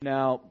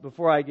Now,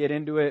 before I get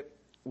into it,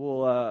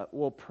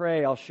 we'll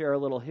pray. I'll share a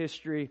little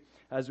history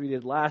as we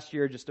did last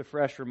year, just a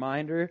fresh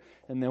reminder,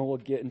 and then we'll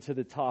get into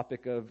the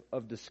topic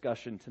of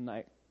discussion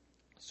tonight.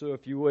 So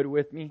if you would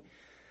with me,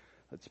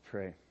 let's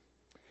pray.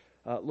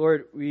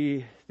 Lord,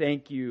 we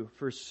thank you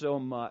for so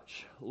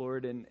much,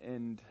 Lord,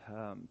 and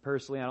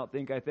personally, I don't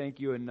think I thank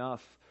you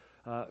enough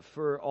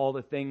for all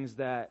the things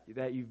that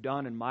you've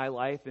done in my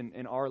life and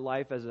in our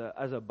life as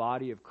a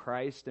body of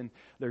Christ. And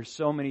there's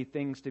so many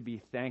things to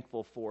be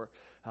thankful for.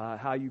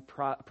 How you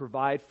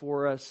provide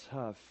for us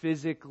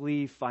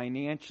physically,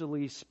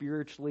 financially,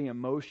 spiritually,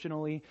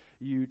 emotionally.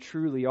 You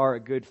truly are a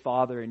good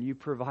Father, and you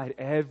provide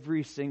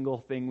every single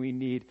thing we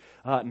need.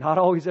 Not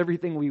always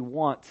everything we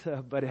want,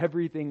 but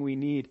everything we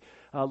need,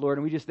 Lord.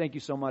 And we just thank you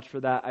so much for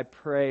that. I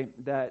pray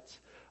that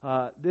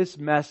this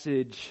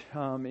message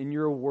in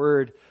your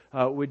word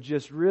would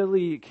just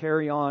really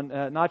carry on,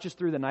 not just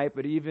through the night,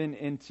 but even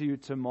into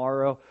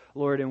tomorrow,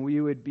 Lord, and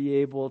we would be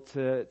able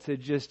to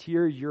just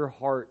hear your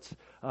heart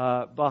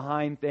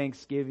behind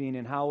Thanksgiving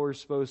and how we're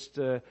supposed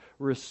to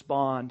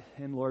respond.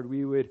 And Lord,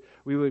 we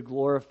would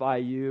glorify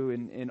you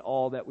in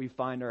all that we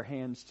find our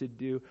hands to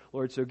do,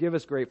 Lord. So give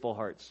us grateful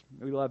hearts.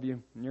 We love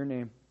you. In your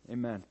name,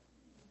 amen.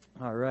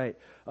 All right.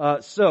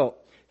 So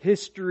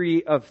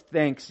history of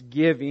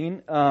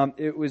Thanksgiving.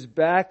 It was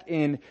back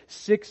in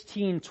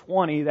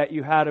 1620 that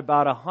you had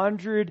about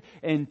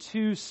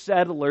 102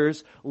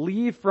 settlers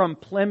leave from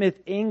Plymouth,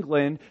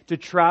 England to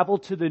travel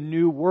to the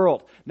New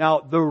World. Now,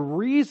 the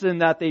reason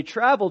that they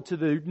traveled to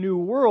the New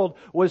World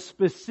was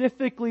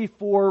specifically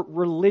for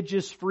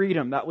religious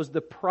freedom. That was the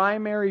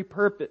primary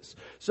purpose.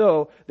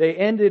 So they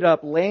ended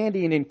up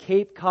landing in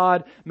Cape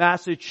Cod,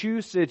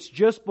 Massachusetts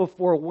just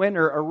before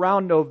winter,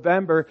 around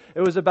November.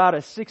 It was about a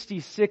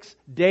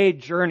 66-day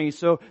journey.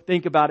 So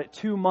think about it,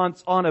 2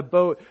 months on a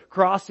boat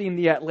crossing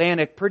the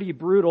Atlantic, pretty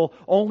brutal,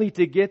 only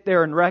to get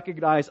there and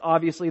recognize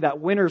obviously that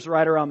winter's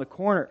right around the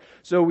corner.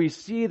 So we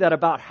see that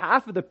about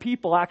half of the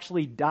people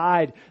actually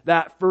died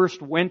that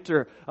first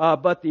winter,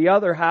 but the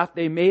other half,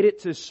 they made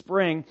it to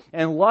spring,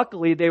 and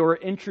luckily they were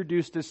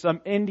introduced to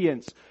some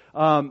Indians.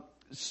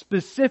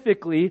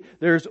 Specifically,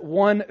 there's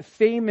one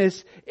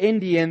famous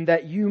Indian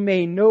that you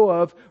may know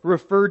of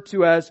referred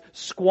to as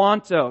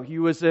Squanto. He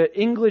was an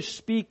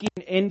English-speaking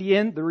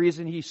Indian. The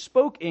reason he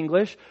spoke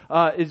English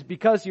is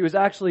because he was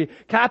actually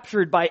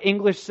captured by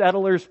English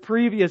settlers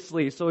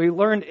previously. So he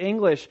learned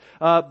English,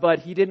 but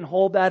he didn't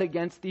hold that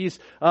against these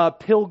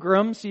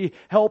pilgrims. He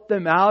helped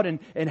them out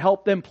and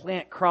helped them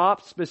plant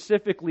crops,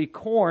 specifically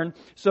corn.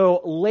 So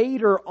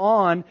later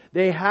on,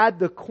 they had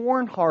the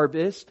corn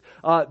harvest.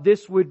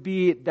 This would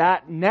be that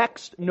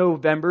next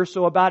November,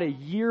 so about a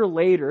year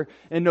later,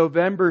 in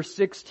November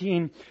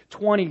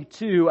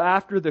 1622,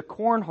 after the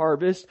corn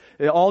harvest,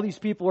 all these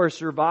people are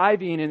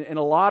surviving, and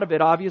a lot of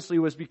it obviously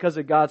was because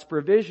of God's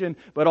provision,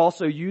 but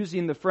also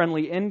using the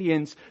friendly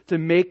Indians to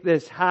make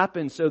this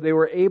happen. So they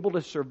were able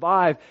to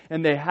survive,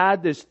 and they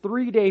had this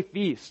 3-day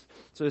feast.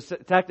 So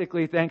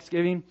technically,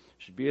 Thanksgiving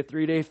should be a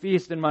 3-day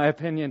feast, in my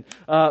opinion.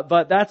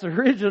 But that's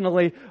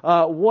originally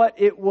what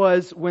it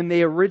was when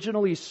they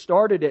originally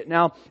started it.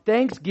 Now,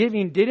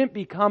 Thanksgiving didn't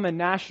become a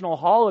national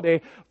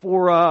holiday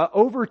for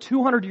over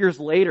 200 years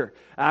later.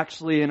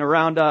 Actually, in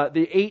around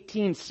the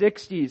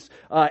 1860s,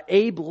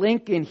 Abe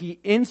Lincoln, he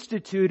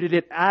instituted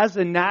it as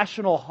a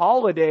national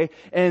holiday.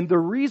 And the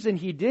reason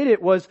he did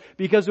it was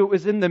because it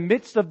was in the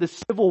midst of the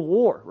Civil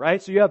War,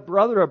 right? So you have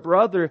brother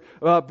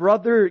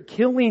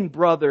killing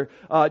brother,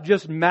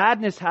 just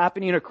madness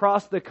happening across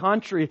the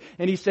country.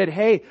 And he said,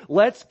 hey,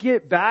 let's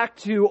get back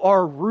to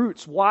our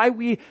roots, why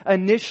we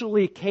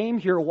initially came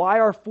here, why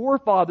our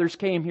forefathers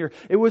came here.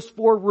 It was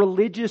for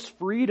religious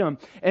freedom.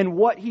 And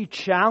what he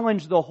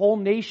challenged the whole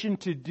nation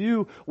to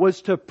do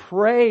was to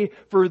pray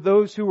for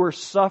those who were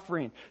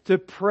suffering, to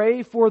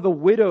pray for the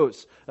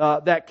widows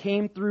that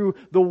came through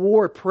the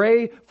war,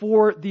 pray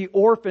for the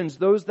orphans,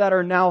 those that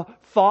are now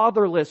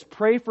fatherless.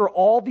 Pray for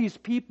all these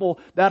people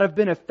that have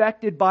been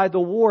affected by the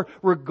war,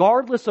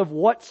 regardless of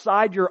what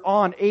side you're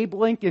on. Abe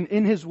Lincoln,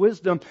 in his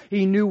wisdom,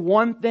 he knew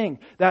one thing,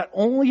 that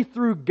only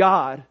through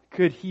God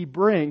could he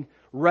bring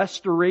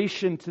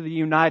restoration to the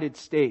United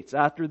States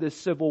after this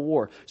Civil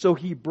War. So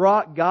he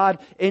brought God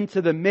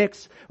into the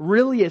mix,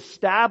 really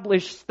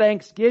established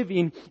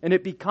Thanksgiving and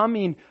it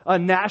becoming a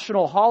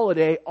national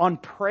holiday on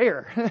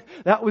prayer.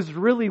 That was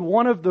really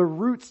one of the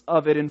roots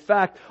of it. In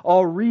fact,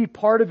 I'll read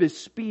part of his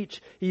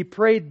speech. He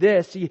prayed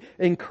this. He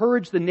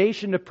encouraged the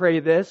nation to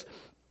pray this.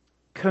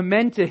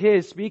 Commend to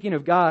His, speaking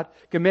of God,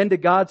 commend to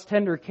God's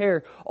tender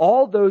care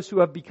all those who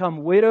have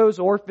become widows,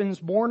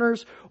 orphans,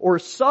 mourners, or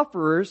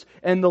sufferers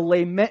in the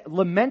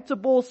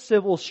lamentable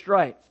civil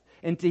strife,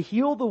 and to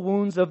heal the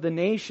wounds of the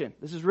nation.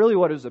 This is really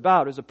what it was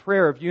about. It was a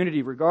prayer of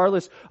unity,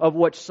 regardless of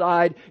which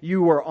side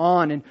you were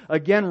on. And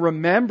again,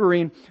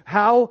 remembering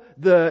how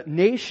the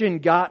nation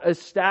got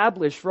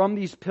established from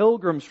these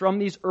pilgrims, from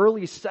these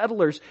early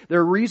settlers.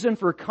 Their reason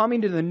for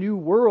coming to the New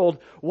World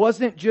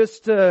wasn't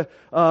just to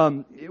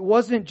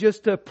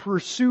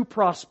pursue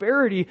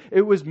prosperity.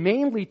 It was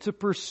mainly to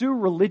pursue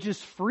religious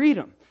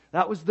freedom.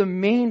 That was the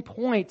main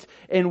point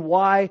in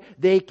why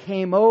they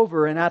came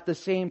over. And at the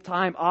same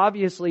time,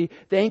 obviously,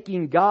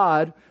 thanking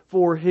God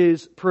for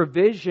His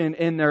provision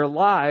in their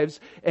lives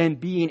and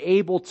being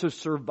able to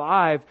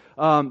survive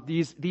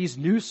these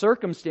new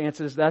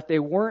circumstances that they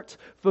weren't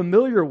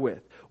familiar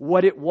with.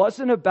 What it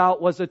wasn't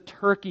about was a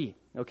turkey.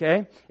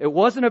 Okay? It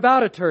wasn't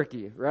about a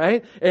turkey,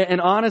 right? And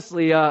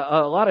honestly, a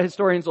lot of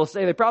historians will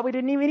say they probably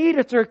didn't even eat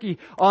a turkey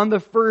on the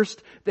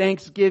first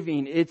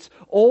Thanksgiving. It's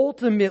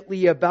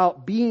ultimately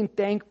about being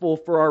thankful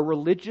for our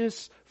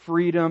religious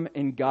freedom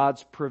and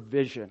God's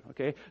provision.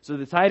 Okay? So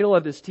the title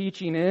of this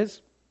teaching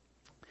is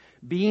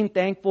Being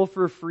Thankful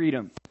for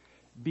Freedom.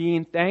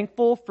 Being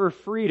thankful for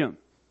freedom.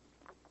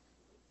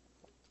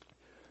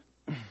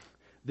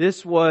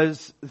 This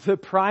was the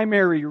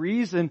primary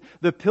reason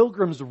the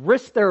pilgrims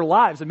risked their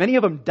lives, and many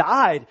of them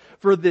died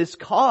for this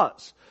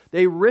cause.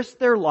 They risked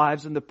their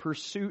lives in the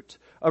pursuit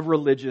of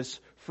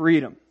religious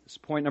freedom. This is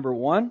point number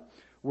one.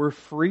 We're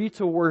free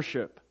to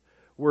worship.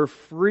 We're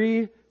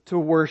free to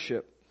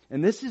worship.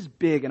 And this is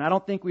big, and I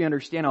don't think we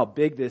understand how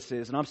big this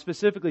is. And I'm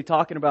specifically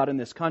talking about in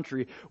this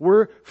country.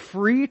 We're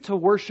free to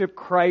worship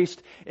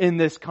Christ in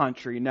this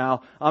country.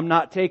 Now, I'm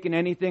not taking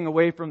anything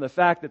away from the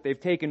fact that they've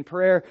taken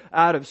prayer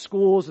out of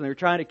schools and they're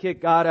trying to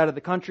kick God out of the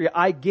country.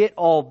 I get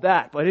all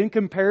that. But in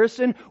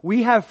comparison,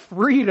 we have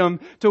freedom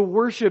to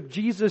worship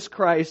Jesus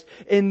Christ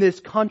in this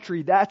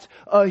country. That's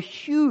a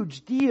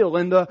huge deal.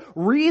 And the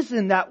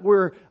reason that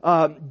we're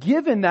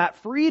given that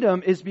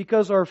freedom is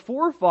because our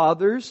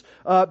forefathers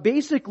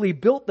basically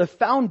built the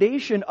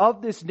foundation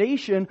of this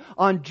nation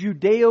on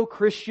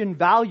Judeo-Christian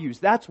values.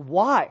 That's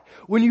why.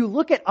 When you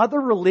look at other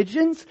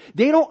religions,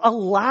 they don't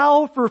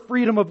allow for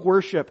freedom of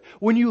worship.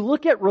 When you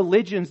look at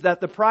religions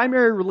that the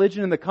primary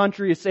religion in the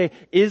country is, say,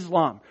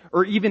 Islam,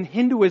 or even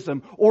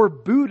Hinduism, or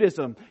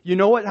Buddhism, you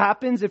know what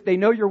happens if they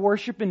know you're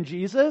worshiping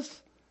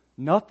Jesus?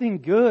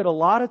 Nothing good. A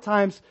lot of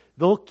times,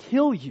 they'll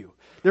kill you.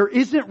 There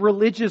isn't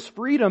religious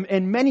freedom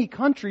in many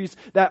countries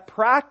that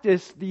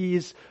practice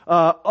these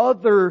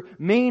other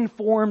main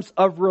forms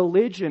of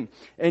religion.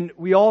 And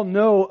we all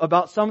know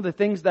about some of the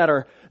things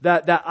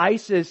that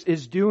ISIS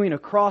is doing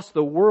across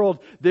the world.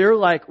 They're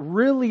like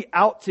really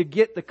out to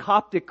get the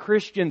Coptic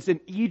Christians in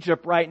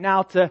Egypt right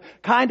now to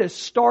kind of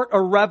start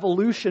a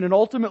revolution and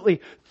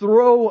ultimately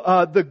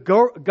throw the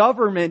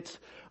government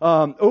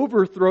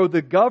overthrow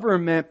the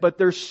government. But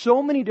there's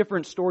so many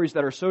different stories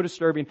that are so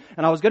disturbing.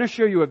 And I was going to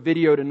show you a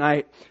video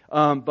tonight,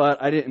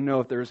 but I didn't know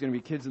if there was going to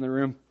be kids in the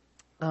room.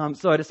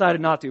 So I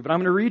decided not to. But I'm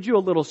going to read you a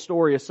little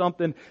story of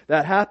something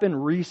that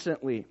happened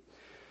recently.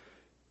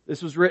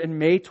 This was written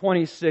May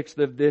 26th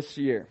of this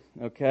year.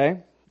 Okay?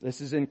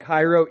 This is in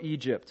Cairo,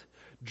 Egypt.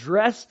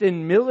 Dressed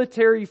in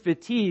military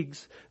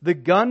fatigues, the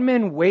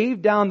gunmen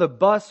waved down the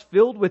bus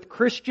filled with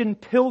Christian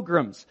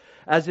pilgrims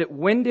as it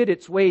wended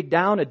its way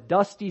down a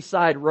dusty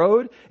side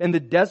road in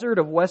the desert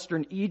of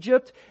western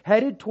Egypt,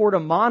 headed toward a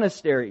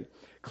monastery.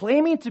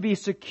 Claiming to be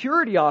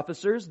security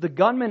officers, the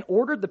gunmen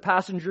ordered the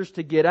passengers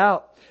to get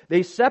out.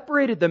 They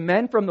separated the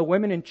men from the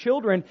women and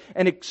children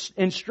and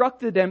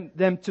instructed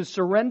them to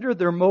surrender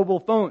their mobile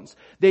phones.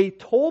 They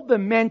told the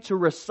men to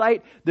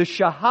recite the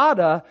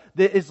Shahada,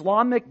 the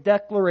Islamic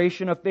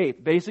declaration of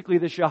faith. Basically,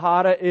 the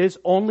Shahada is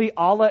only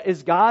Allah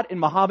is God and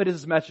Muhammad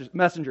is His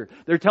messenger.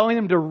 They're telling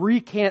them to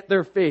recant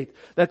their faith,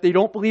 that they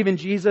don't believe in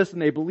Jesus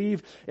and they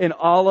believe in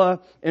Allah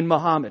and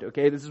Muhammad.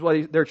 Okay, this is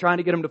what they're trying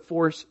to get them to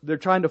force. They're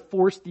trying to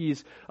force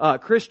these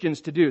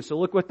Christians to do. So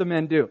look what the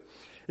men do.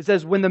 It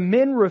says, when the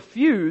men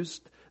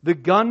refused, the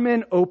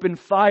gunmen opened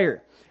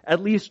fire.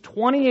 At least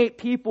 28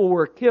 people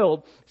were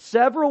killed,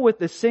 several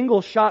with a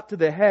single shot to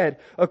the head.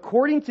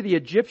 According to the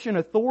Egyptian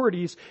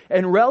authorities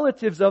and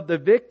relatives of the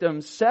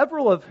victims,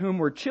 several of whom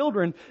were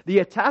children, the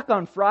attack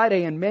on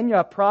Friday in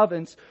Menya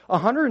province,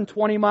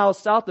 120 miles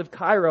south of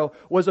Cairo,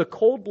 was a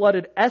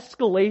cold-blooded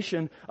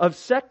escalation of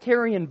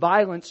sectarian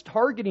violence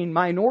targeting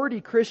minority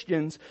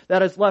Christians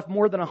that has left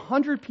more than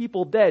 100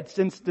 people dead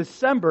since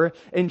December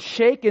and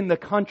shaken the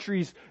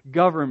country's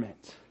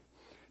government.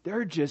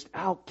 They're just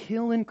out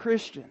killing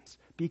Christians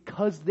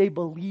because they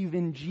believe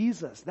in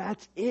Jesus.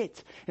 That's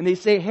it. And they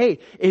say, hey,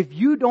 if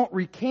you don't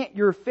recant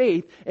your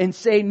faith and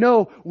say,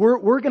 no,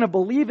 we're going to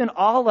believe in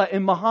Allah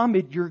and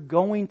Muhammad, you're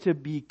going to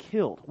be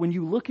killed. When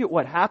you look at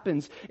what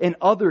happens in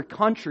other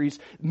countries,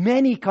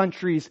 many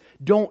countries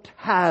don't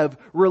have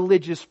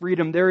religious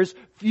freedom.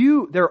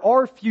 There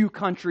are few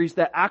countries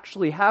that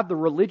actually have the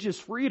religious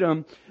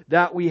freedom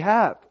that we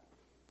have.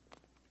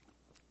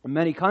 In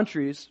many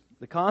countries,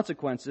 the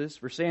consequences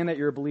for saying that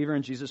you're a believer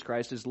in Jesus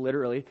Christ is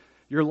literally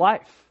your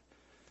life.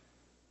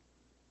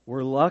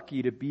 We're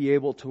lucky to be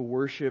able to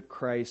worship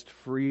Christ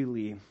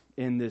freely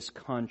in this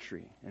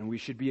country, and we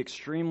should be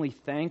extremely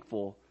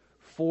thankful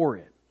for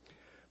it.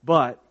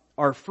 But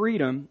our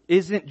freedom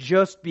isn't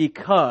just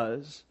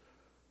because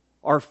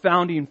our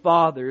founding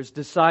fathers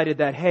decided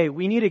that, hey,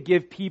 we need to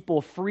give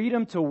people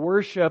freedom to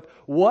worship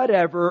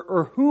whatever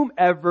or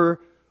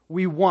whomever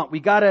we want. We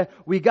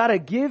gotta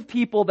give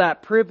people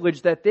that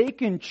privilege that they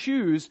can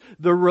choose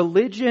the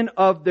religion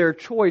of their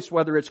choice,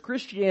 whether it's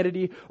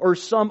Christianity or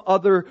some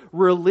other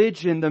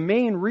religion. The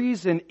main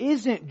reason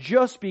isn't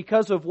just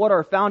because of what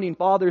our founding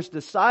fathers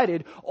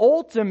decided.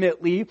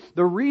 Ultimately,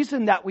 the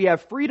reason that we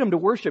have freedom to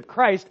worship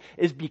Christ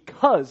is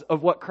because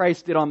of what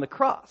Christ did on the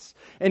cross.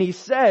 And he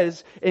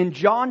says in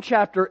John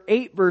chapter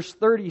 8 verse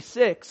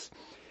 36,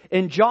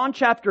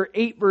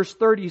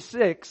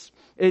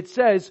 it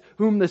says,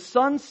 whom the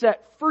Son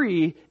set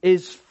free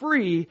is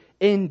free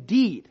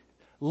indeed.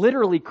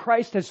 Literally,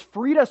 Christ has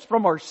freed us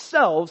from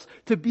ourselves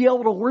to be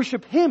able to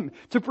worship Him,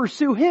 to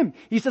pursue Him.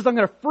 He says, I'm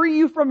going to free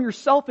you from your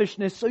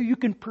selfishness so you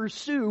can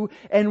pursue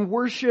and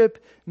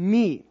worship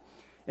Me.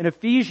 In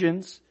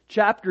Ephesians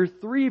chapter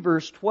 3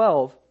 verse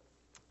 12,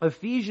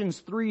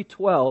 Ephesians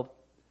 3:12,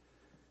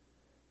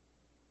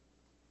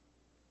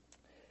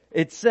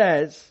 it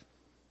says,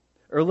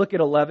 or look at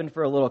 11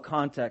 for a little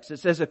context. It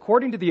says,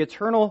 according to the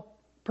eternal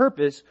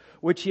purpose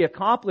which He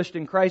accomplished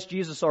in Christ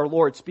Jesus our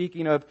Lord,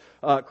 speaking of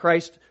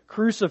Christ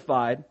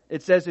crucified,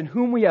 it says, in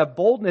whom we have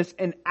boldness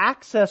and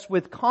access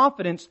with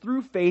confidence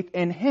through faith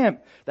in Him.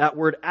 That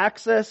word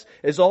access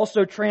is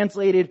also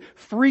translated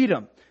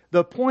freedom.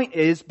 The point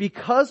is,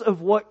 because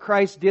of what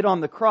Christ did on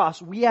the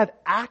cross, we have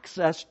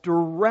access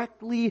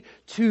directly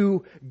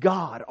to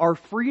God. Our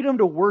freedom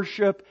to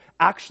worship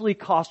actually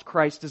cost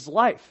Christ His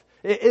life.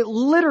 It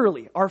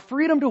literally, our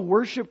freedom to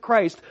worship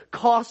Christ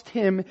cost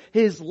Him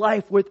His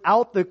life.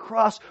 Without the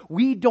cross,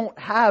 we don't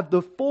have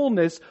the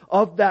fullness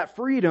of that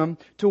freedom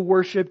to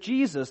worship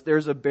Jesus.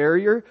 There's a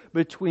barrier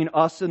between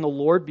us and the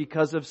Lord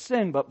because of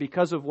sin, but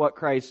because of what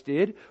Christ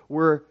did,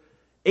 we're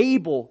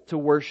able to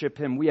worship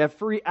Him. We have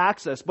free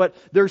access, but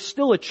there's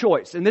still a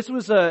choice. And this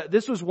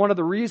was one of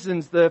the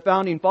reasons the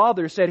founding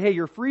fathers said, hey,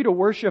 you're free to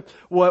worship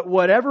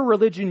whatever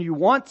religion you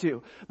want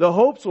to. The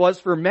hopes was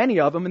for many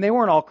of them, and they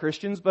weren't all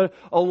Christians, but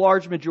a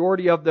large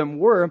majority of them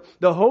were,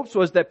 the hopes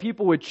was that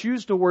people would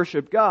choose to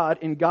worship God,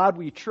 in God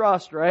we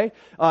trust, right?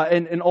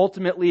 And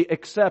ultimately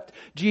accept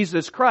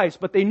Jesus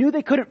Christ. But they knew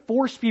they couldn't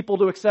force people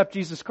to accept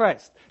Jesus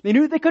Christ. They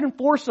knew they couldn't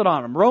force it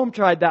on them. Rome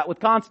tried that with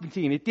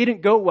Constantine. It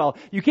didn't go well.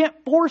 You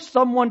can't force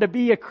someone to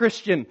be a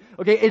Christian.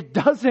 Okay, it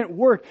doesn't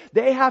work.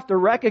 They have to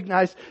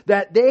recognize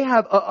that they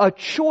have a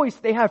choice.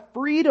 They have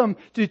freedom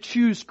to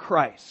choose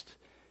Christ.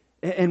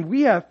 And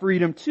we have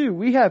freedom too.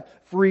 We have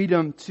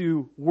freedom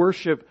to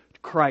worship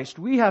Christ.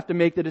 We have to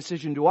make the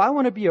decision, do I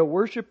want to be a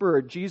worshiper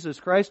of Jesus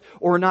Christ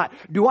or not?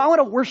 Do I want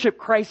to worship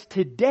Christ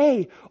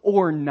today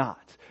or not?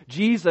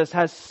 Jesus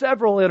has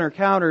several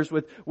encounters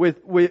with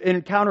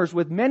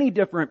many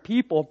different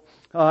people.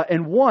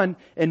 And one,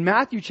 in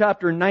Matthew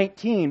chapter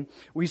 19,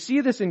 we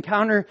see this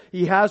encounter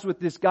He has with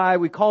this guy.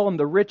 We call him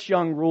the rich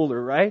young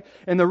ruler, right?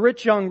 And the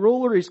rich young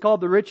ruler, he's called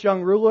the rich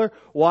young ruler.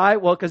 Why?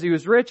 Well, because he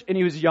was rich and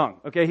he was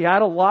young. Okay, he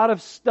had a lot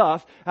of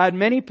stuff, had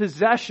many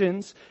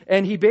possessions,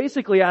 and he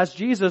basically asked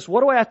Jesus, what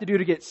do I have to do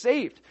to get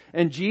saved?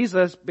 And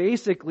Jesus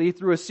basically,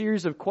 through a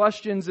series of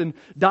questions and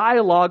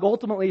dialogue,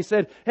 ultimately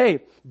said,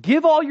 hey,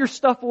 give all your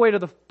stuff away to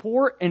the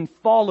poor and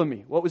follow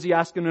Me. What was He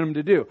asking them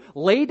to do?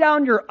 Lay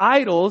down your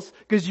idols,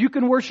 because you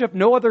can worship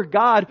no other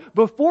God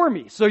before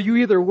Me. So you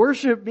either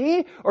worship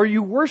Me or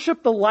you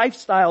worship the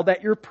lifestyle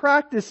that you're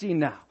practicing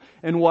now.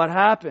 And what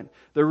happened?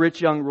 The rich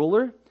young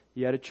ruler,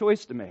 he had a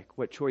choice to make.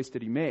 What choice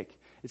did he make?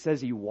 It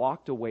says he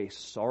walked away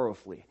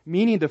sorrowfully.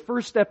 Meaning the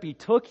first step he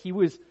took, he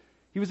was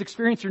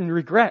experiencing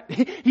regret.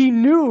 He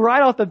knew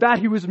right off the bat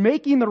he was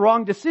making the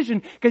wrong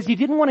decision because he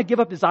didn't want to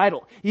give up his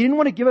idol. He didn't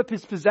want to give up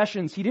his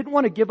possessions. He didn't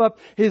want to give up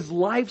his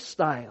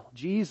lifestyle.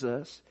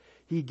 Jesus,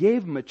 He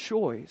gave him a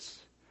choice.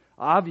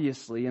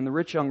 Obviously, in the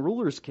rich young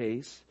ruler's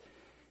case,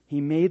 he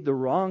made the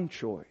wrong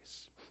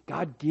choice.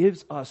 God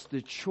gives us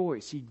the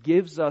choice. He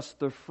gives us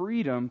the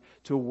freedom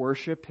to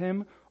worship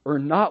Him or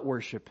not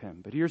worship Him.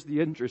 But here's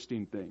the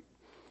interesting thing.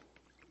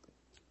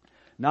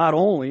 Not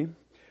only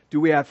do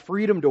we have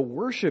freedom to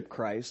worship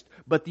Christ,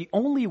 but the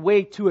only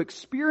way to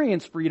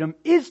experience freedom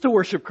is to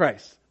worship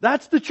Christ.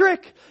 That's the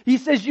trick. He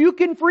says you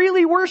can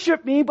freely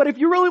worship Me, but if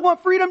you really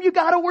want freedom, you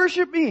gotta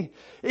worship Me.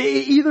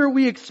 Either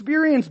we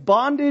experience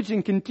bondage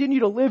and continue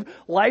to live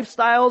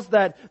lifestyles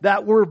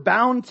that we're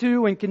bound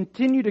to and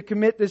continue to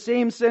commit the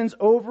same sins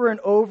over and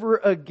over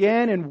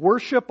again and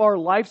worship our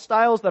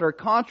lifestyles that are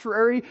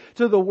contrary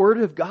to the Word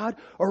of God,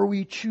 or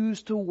we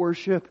choose to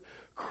worship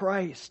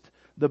Christ.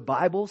 The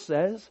Bible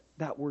says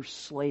that we're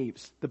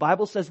slaves. The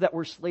Bible says that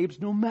we're slaves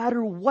no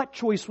matter what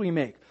choice we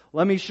make.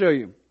 Let me show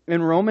you.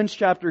 In Romans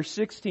chapter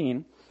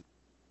 16,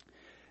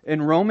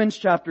 Romans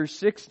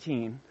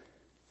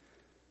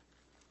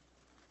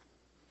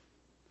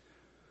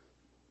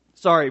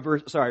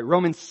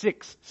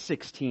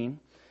 6:16,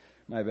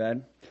 my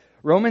bad.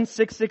 Romans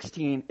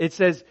 6:16, it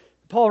says,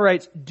 Paul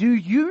writes, do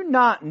you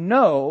not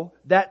know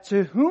that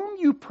to whom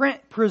you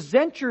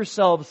present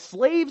yourselves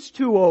slaves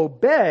to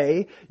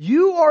obey,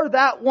 you are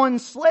that one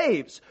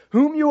slaves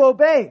whom you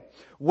obey?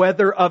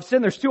 Whether of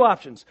sin, there's two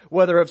options.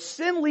 Whether of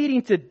sin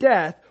leading to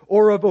death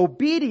or of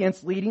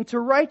obedience leading to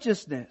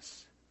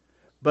righteousness.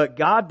 But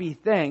God be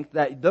thanked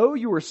that though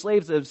you were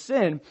slaves of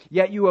sin,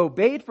 yet you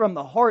obeyed from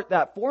the heart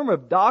that form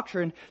of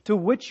doctrine to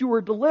which you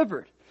were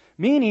delivered.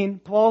 Meaning,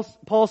 Paul's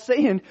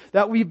saying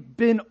that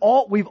we've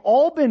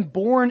all been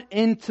born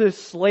into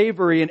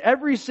slavery, and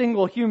every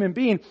single human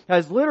being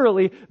has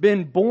literally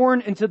been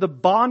born into the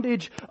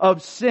bondage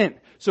of sin.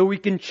 So we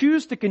can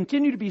choose to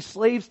continue to be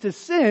slaves to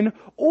sin,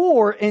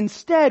 or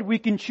instead we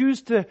can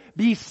choose to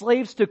be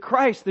slaves to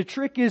Christ. The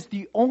trick is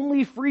the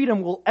only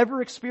freedom we'll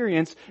ever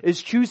experience is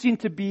choosing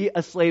to be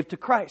a slave to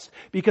Christ.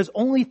 Because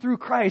only through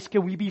Christ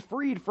can we be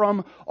freed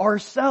from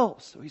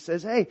ourselves. So he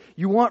says, hey,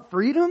 you want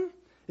freedom?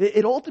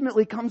 It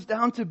ultimately comes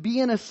down to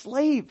being a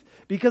slave,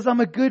 because I'm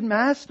a good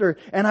master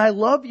and I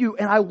love you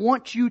and I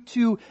want you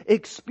to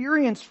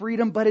experience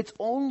freedom, but it's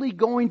only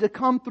going to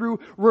come through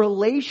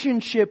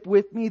relationship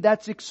with me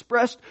that's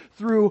expressed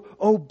through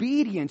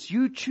obedience.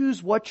 You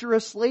choose what you're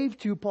a slave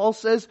to. Paul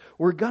says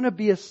we're going to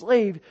be a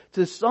slave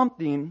to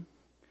something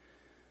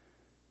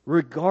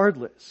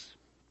regardless.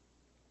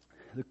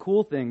 The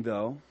cool thing,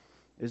 though,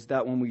 is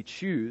that when we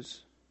choose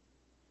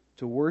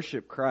to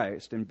worship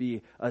Christ and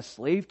be a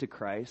slave to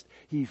Christ,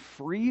 He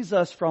frees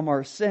us from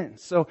our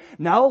sins. So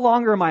no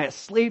longer am I a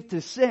slave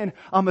to sin,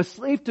 I'm a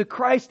slave to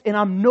Christ, and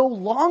I'm no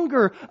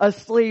longer a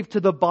slave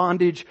to the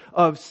bondage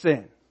of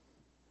sin.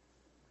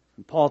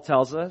 And Paul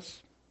tells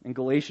us in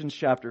Galatians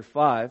chapter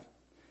 5,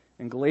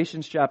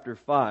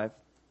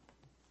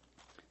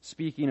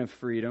 speaking of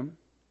freedom,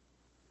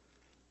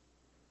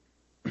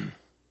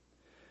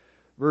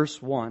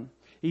 verse 1,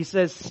 he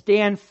says,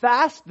 stand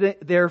fast,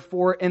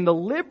 therefore, in the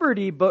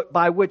liberty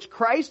by which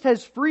Christ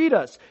has freed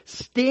us.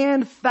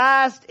 Stand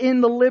fast in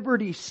the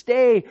liberty.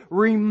 Stay,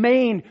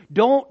 remain.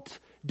 Don't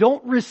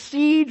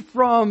recede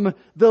from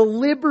the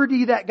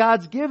liberty that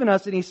God's given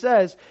us. And he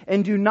says,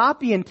 and do not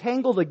be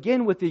entangled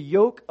again with the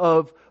yoke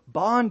of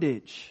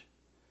bondage.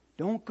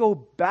 Don't go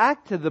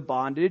back to the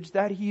bondage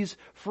that He's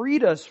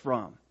freed us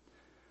from.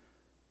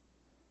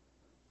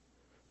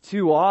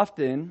 Too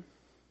often,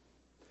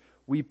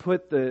 we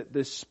put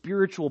the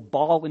spiritual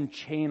ball and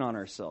chain on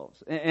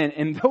ourselves.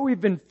 And though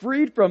we've been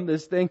freed from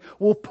this thing,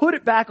 we'll put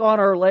it back on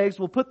our legs.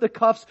 We'll put the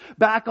cuffs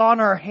back on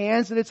our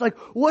hands. And it's like,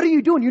 what are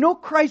you doing? You know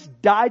Christ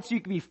died so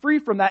you can be free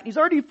from that. And He's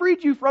already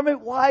freed you from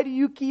it. Why do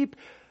you keep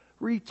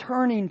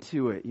returning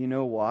to it? You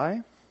know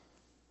why?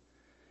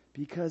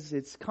 Because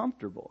it's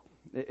comfortable.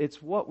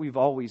 It's what we've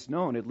always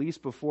known, at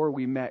least before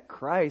we met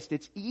Christ.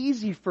 It's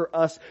easy for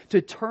us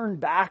to turn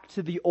back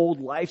to the old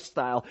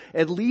lifestyle,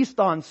 at least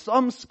on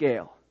some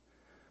scale.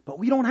 But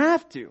we don't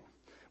have to.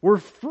 We're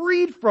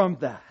freed from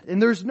that.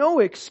 And there's no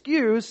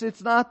excuse.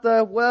 It's not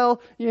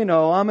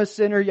I'm a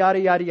sinner, yada,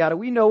 yada, yada.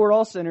 We know we're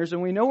all sinners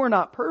and we know we're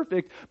not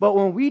perfect. But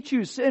when we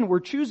choose sin, we're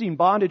choosing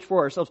bondage for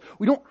ourselves.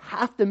 We don't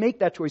have to make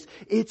that choice.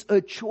 It's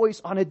a choice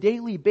on a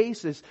daily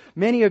basis.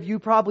 Many of you,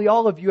 probably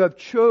all of you, have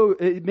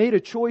made a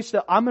choice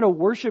that I'm going to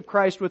worship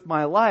Christ with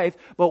my life.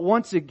 But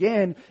once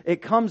again,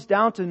 it comes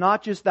down to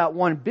not just that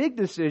one big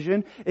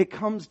decision. It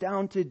comes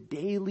down to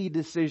daily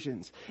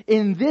decisions.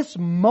 In this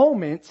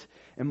moment,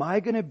 am I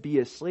going to be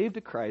a slave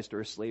to Christ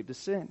or a slave to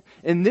sin?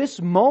 In this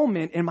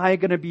moment, am I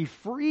going to be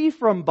free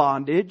from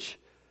bondage,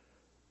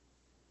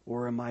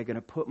 or am I going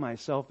to put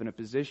myself in a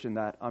position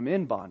that I'm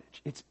in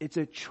bondage? It's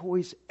a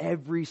choice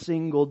every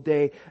single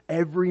day,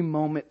 every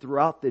moment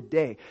throughout the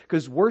day.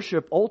 Because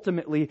worship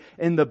ultimately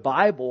in the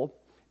Bible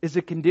is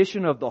a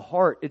condition of the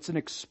heart. It's an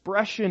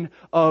expression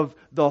of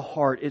the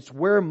heart. It's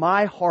where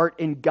my heart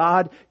and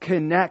God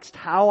connects,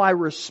 how I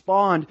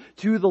respond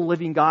to the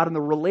living God and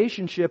the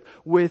relationship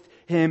with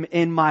Him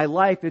in my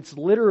life. It's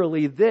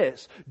literally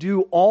this: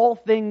 do all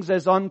things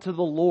as unto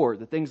the Lord.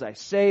 The things I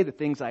say, the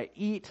things I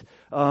eat,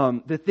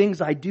 the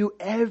things I do,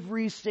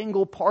 every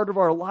single part of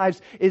our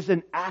lives is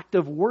an act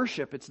of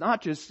worship. It's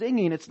not just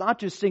singing. It's not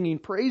just singing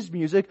praise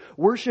music.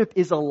 Worship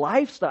is a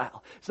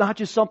lifestyle. It's not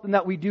just something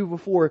that we do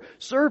before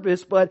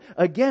service, but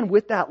again,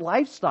 with that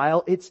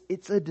lifestyle,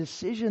 it's a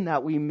decision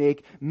that we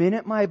make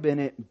minute by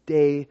minute,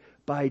 day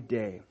by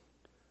day.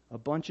 A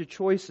bunch of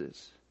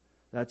choices.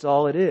 That's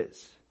all it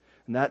is.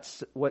 And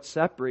that's what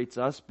separates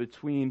us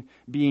between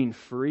being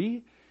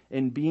free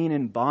and being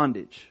in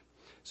bondage.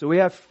 So we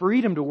have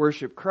freedom to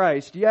worship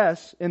Christ,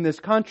 yes, in this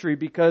country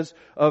because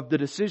of the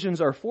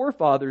decisions our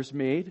forefathers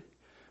made,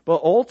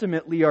 but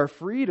ultimately our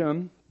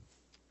freedom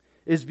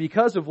is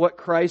because of what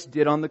Christ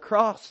did on the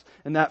cross.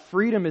 And that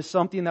freedom is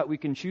something that we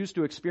can choose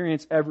to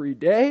experience every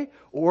day,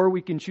 or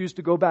we can choose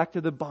to go back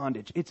to the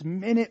bondage. It's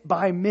minute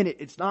by minute.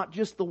 It's not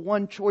just the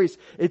one choice.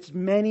 It's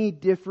many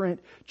different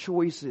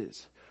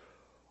choices.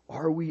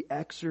 Are we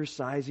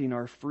exercising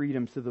our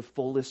freedom to the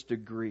fullest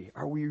degree?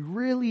 Are we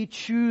really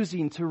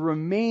choosing to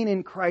remain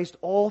in Christ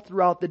all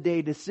throughout the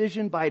day,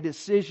 decision by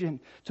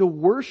decision, to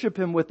worship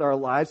Him with our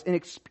lives and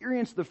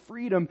experience the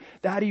freedom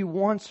that He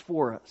wants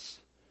for us?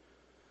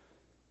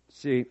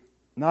 See,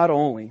 not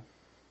only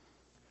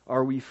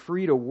are we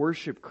free to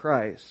worship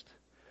Christ,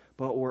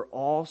 but we're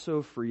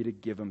also free to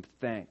give Him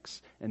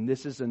thanks. And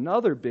this is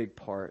another big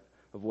part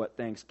of what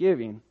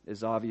Thanksgiving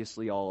is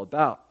obviously all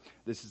about.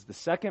 This is the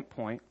second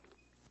point.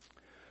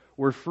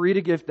 We're free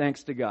to give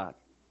thanks to God.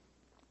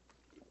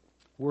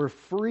 We're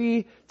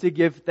free to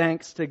give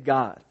thanks to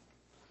God.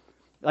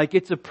 Like,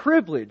 it's a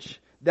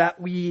privilege that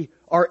we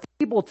are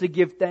able to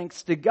give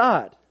thanks to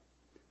God.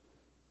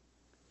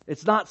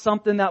 It's not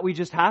something that we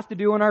just have to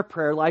do in our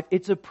prayer life.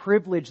 It's a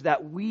privilege that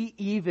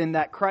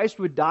that Christ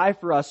would die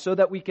for us so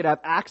that we could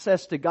have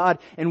access to God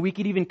and we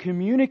could even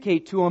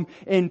communicate to Him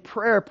in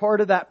prayer.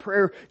 Part of that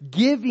prayer,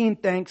 giving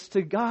thanks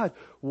to God.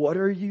 What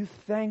are you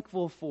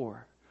thankful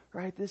for?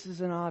 Right? This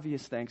is an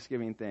obvious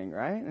Thanksgiving thing,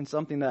 right? And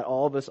something that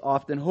all of us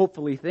often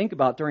hopefully think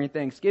about during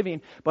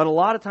Thanksgiving. But a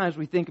lot of times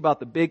we think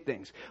about the big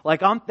things.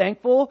 Like, I'm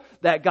thankful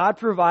that God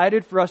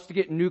provided for us to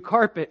get new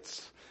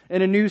carpets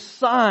and a new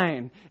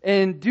sign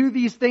and do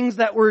these things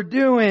that we're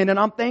doing. And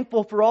I'm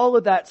thankful for all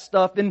of that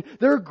stuff. And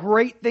they're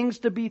great things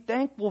to be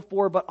thankful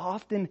for, but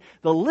often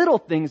the little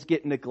things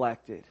get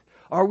neglected.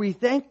 Are we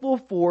thankful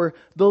for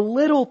the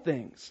little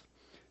things?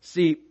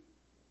 See,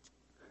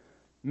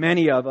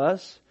 many of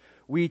us,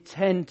 we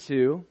tend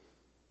to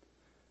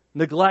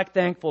neglect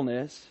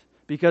thankfulness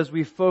because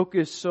we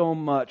focus so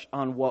much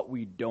on what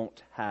we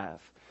don't have.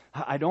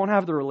 I don't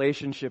have the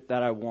relationship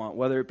that I want,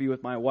 whether it be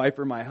with my wife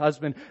or my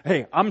husband.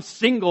 Hey, I'm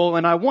single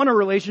and I want a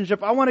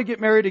relationship. I want to get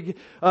married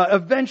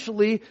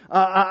eventually.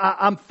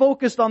 I'm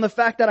focused on the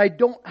fact that I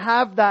don't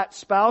have that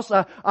spouse.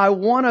 I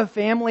want a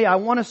family. I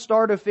want to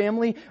start a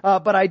family,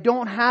 but I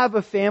don't have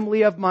a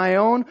family of my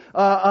own.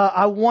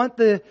 I want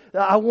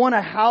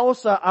a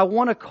house. I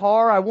want a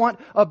car. I want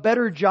a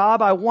better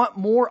job. I want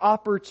more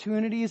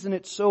opportunities. And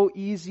it's so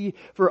easy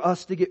for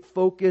us to get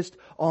focused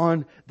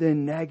on the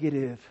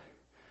negative.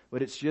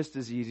 But it's just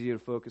as easy to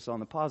focus on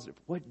the positive.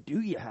 What do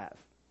you have?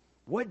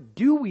 What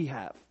do we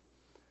have?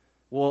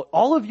 Well,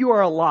 all of you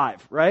are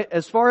alive, right?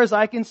 As far as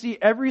I can see,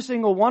 every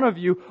single one of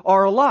you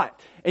are alive.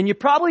 And you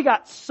probably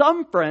got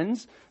some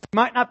friends.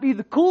 Might not be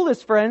the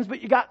coolest friends,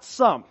 but you got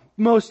some.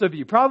 Most of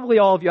you, probably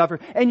all of you have.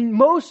 And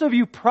most of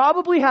you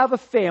probably have a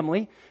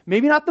family.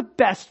 Maybe not the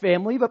best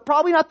family, but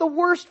probably not the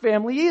worst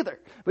family either.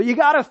 But you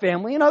got a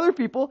family, and other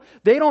people,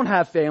 they don't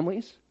have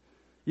families.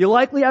 You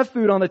likely have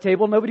food on the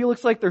table. Nobody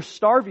looks like they're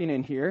starving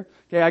in here.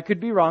 Okay, I could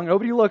be wrong.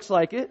 Nobody looks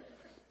like it.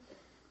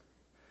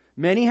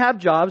 Many have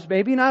jobs,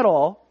 maybe not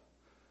all.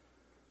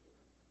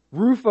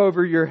 Roof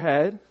over your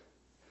head.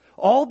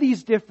 All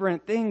these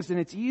different things, and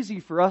it's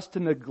easy for us to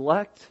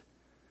neglect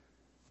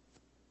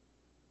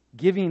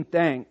giving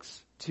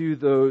thanks to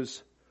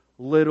those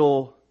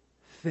little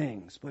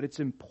things. But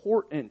it's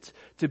important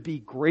to be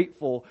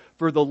grateful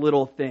for the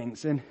little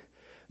things. And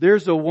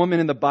there's a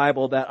woman in the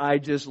Bible that I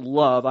just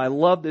love. I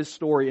love this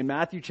story. In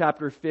Matthew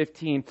chapter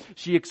 15,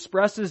 she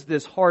expresses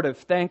this heart of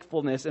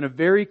thankfulness in a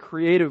very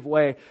creative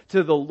way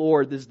to the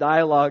Lord. This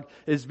dialogue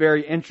is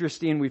very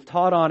interesting. We've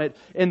taught on it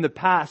in the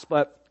past,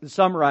 but to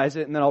summarize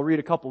it, and then I'll read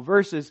a couple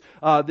verses.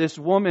 This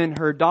woman,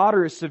 her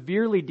daughter is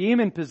severely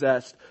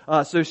demon-possessed.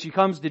 So she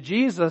comes to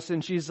Jesus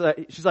and she's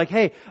like,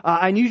 hey,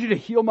 I need you to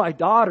heal my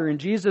daughter. And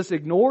Jesus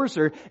ignores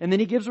her. And then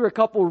He gives her a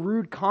couple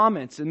rude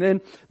comments. And then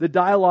the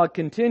dialogue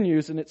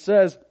continues, and it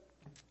says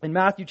in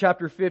Matthew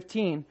chapter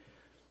 15,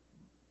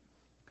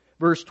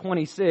 verse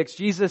 26,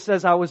 Jesus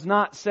says, I was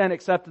not sent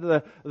except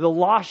to the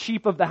lost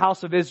sheep of the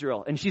house of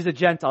Israel. And she's a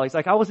Gentile. He's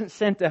like, I wasn't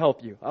sent to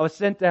help you. I was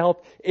sent to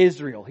help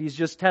Israel. He's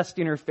just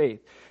testing her faith.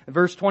 In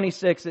verse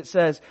 26, it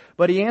says,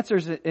 but He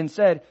answers it and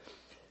said,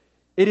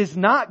 it is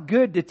not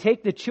good to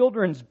take the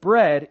children's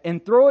bread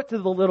and throw it to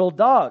the little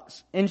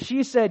dogs. And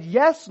she said,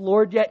 yes,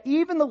 Lord, yet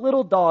even the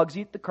little dogs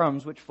eat the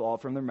crumbs which fall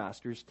from their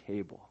master's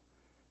table.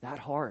 That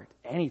hard.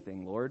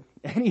 Anything, Lord.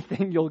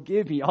 Anything You'll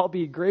give me, I'll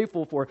be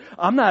grateful for.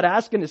 I'm not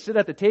asking to sit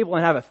at the table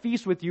and have a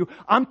feast with You.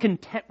 I'm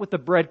content with the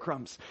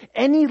breadcrumbs.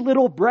 Any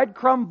little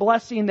breadcrumb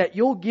blessing that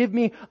You'll give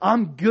me,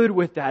 I'm good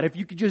with that. If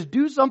You could just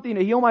do something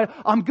to heal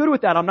I'm good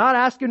with that. I'm not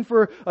asking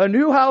for a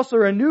new house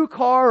or a new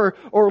car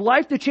or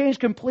life to change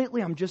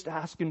completely. I'm just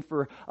asking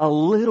for a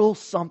little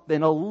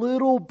something, a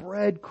little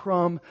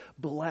breadcrumb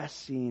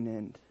blessing.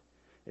 And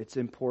it's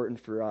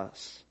important for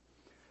us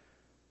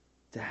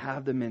to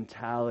have the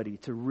mentality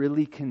to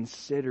really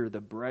consider the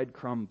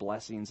breadcrumb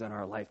blessings in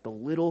our life, the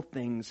little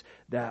things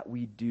that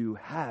we do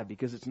have,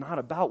 because it's not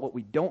about what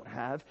we don't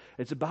have,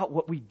 it's about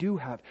what we do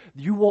have.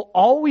 You will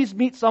always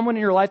meet someone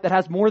in your life that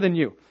has more than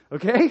you,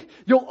 okay?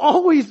 You'll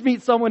always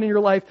meet someone in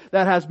your life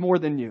that has more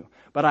than you.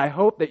 But I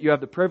hope that you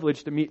have the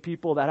privilege to meet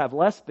people that have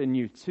less than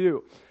you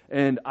too.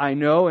 And I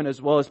know, and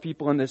as well as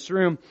people in this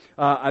room,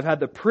 I've had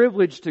the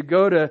privilege to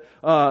go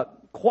to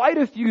quite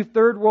a few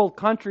third world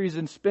countries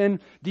and spend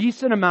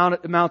decent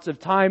amounts of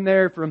time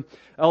there, from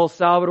El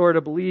Salvador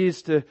to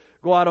Belize to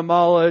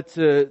Guatemala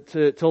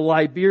to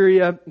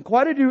Liberia,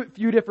 quite a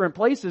few different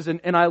places.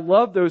 And I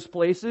love those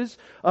places.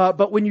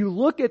 But when you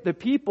look at the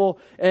people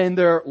and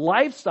their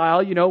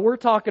lifestyle, we're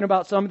talking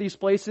about some of these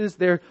places,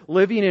 they're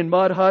living in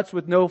mud huts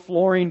with no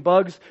flooring,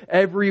 bugs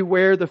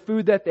everywhere, the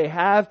food that they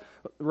have,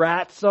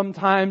 rats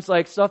sometimes,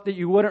 like stuff that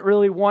you wouldn't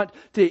really want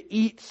to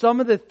eat. Some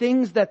of the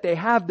things that they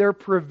have, their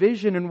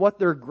provision and what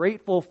they're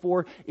grateful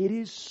for, it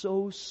is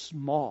so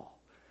small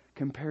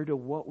compared to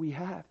what we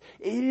have.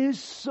 It is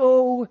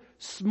so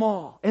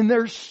small. And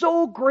they're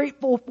so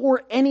grateful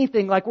for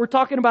anything. Like we're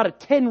talking about a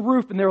tin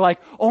roof and they're like,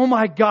 oh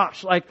my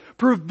gosh, like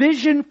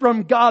provision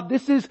from God.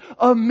 This is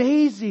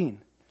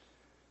amazing.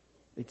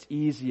 It's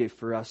easy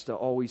for us to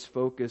always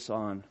focus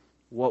on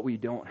what we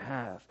don't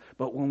have.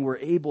 But when we're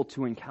able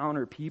to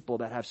encounter people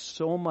that have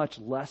so much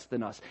less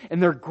than us,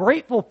 and they're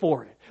grateful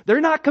for it,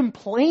 they're not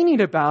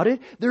complaining about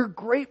it, they're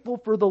grateful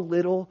for the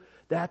little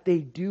that they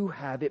do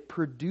have. It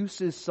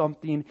produces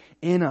something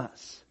in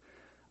us.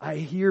 I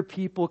hear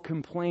people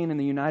complain in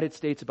the United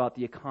States about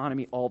the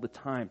economy all the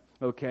time.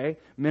 Okay?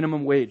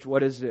 Minimum wage,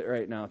 what is it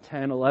right now?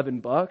 10,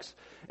 11 bucks?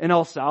 In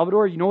El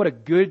Salvador, you know what a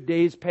good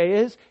day's pay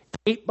is?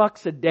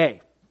 $8 a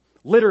day.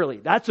 Literally,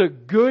 that's a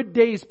good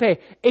day's pay.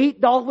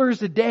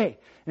 $8 a day.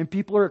 And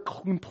people are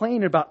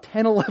complaining about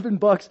 10, 11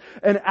 bucks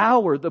an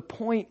hour. The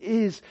point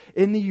is,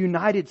 in the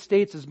United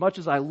States, as much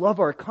as I love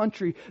our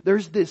country,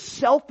 there's this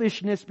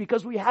selfishness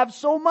because we have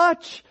so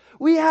much.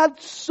 We have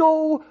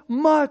so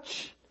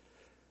much.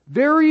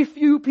 Very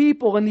few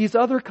people in these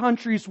other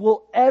countries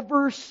will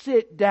ever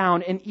sit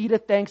down and eat a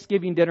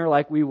Thanksgiving dinner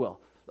like we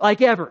will.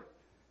 Like ever.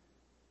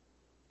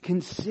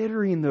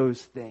 Considering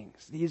those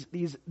things,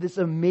 this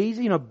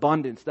amazing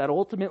abundance that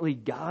ultimately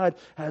God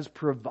has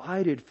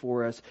provided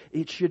for us,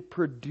 it should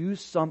produce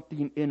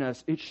something in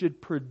us. It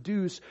should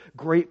produce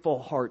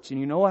grateful hearts. And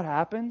you know what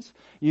happens?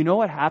 You know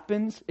what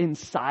happens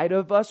inside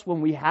of us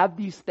when we have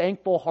these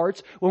thankful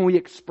hearts, when we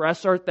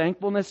express our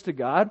thankfulness to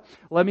God?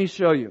 Let me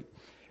show you.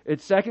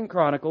 It's 2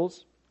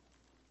 Chronicles.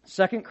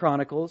 2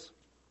 Chronicles.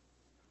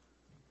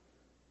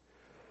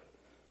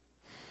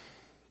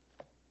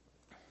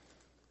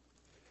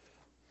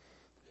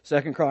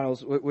 Second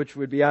Chronicles, which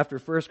would be after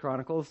First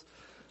Chronicles,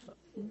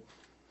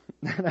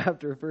 and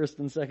after First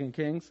and Second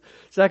Kings.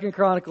 2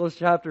 Chronicles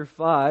chapter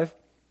 5.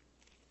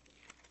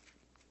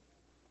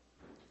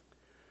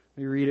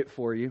 Let me read it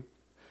for you.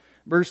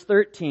 Verse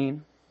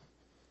 13.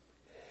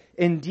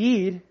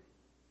 Indeed,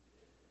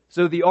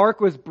 so the ark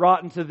was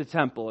brought into the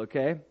temple,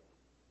 okay?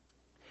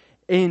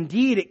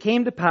 Indeed, it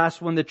came to pass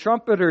when the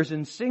trumpeters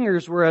and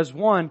singers were as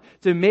one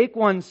to make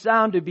one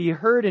sound to be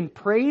heard in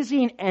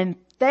praising and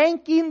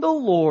thanking the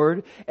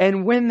Lord,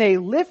 and when they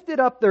lifted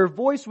up their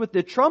voice with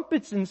the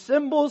trumpets and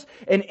cymbals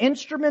and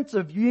instruments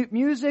of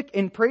music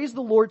and praised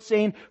the Lord,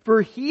 saying,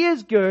 for He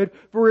is good,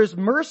 for His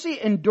mercy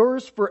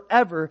endures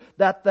forever,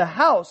 that the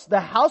house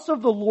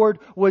of the Lord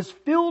was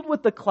filled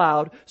with the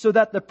cloud, so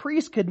that the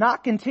priest could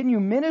not continue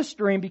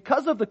ministering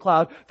because of the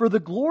cloud, for the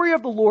glory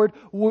of the Lord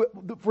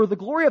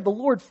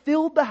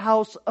filled the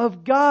house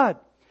of God.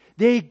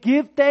 They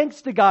give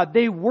thanks to God,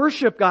 they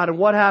worship God, and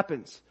what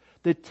happens?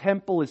 The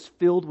temple is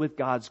filled with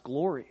God's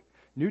glory.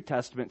 New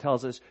Testament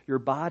tells us your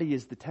body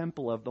is the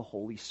temple of the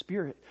Holy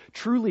Spirit.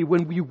 Truly,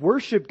 when we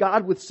worship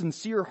God with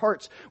sincere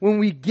hearts, when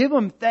we give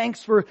Him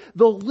thanks for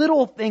the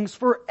little things,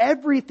 for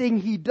everything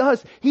He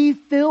does, He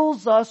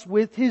fills us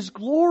with His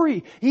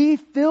glory. He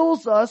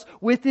fills us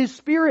with His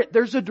Spirit.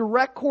 There's a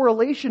direct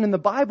correlation in the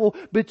Bible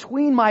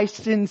between my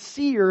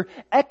sincere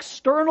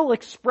external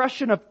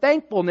expression of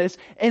thankfulness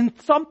and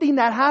something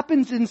that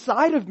happens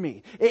inside of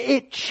me.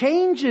 It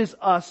changes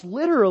us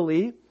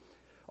literally.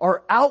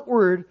 Our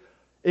outward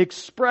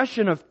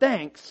expression of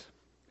thanks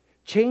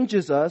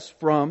changes us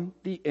from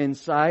the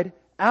inside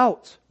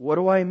out. What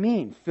do I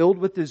mean? Filled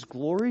with His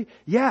glory?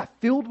 Yeah,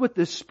 filled with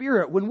the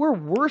Spirit. When we're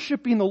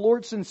worshiping the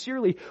Lord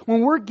sincerely,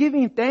 when we're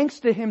giving thanks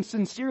to Him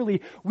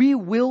sincerely, we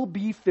will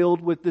be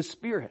filled with the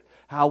Spirit.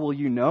 How will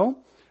you know?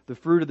 The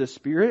fruit of the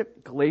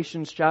Spirit,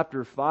 Galatians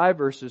chapter 5,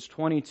 verses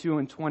 22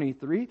 and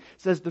 23,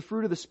 says the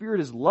fruit of the Spirit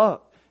is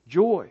love,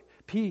 joy,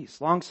 peace,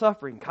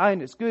 long-suffering,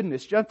 kindness,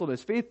 goodness,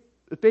 gentleness,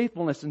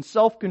 faithfulness, and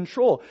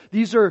self-control.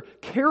 These are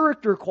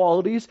character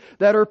qualities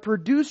that are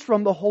produced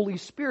from the Holy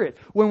Spirit.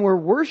 When we're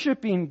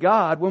worshiping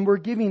God, when we're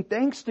giving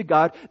thanks to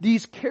God,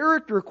 these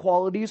character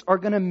qualities are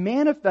going to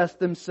manifest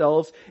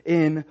themselves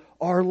in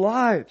our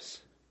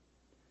lives.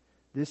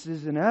 This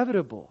is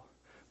inevitable.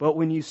 But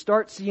when you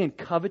start seeing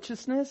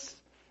covetousness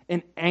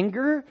and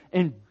anger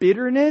and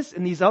bitterness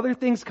and these other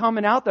things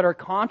coming out that are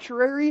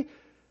contrary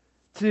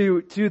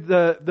to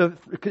the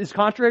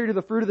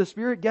fruit of the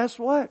Spirit, guess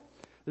what?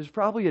 There's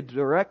probably a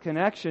direct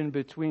connection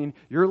between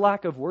your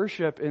lack of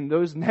worship and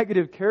those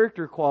negative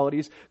character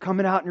qualities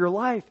coming out in your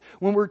life.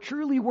 When we're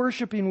truly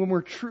worshiping, when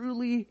we're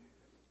truly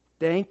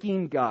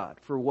thanking God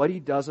for what He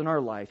does in our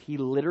life, He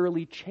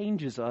literally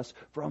changes us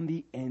from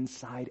the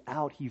inside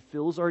out. He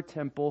fills our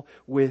temple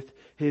with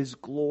His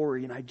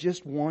glory. And I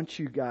just want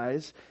you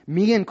guys,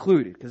 me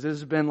included, because this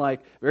has been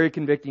very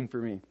convicting for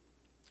me.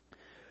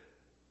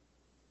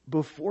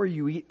 Before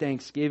you eat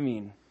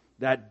Thanksgiving,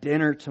 that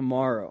dinner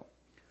tomorrow,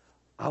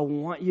 I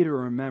want you to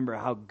remember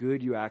how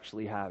good you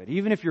actually have it,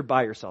 even if you're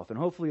by yourself, and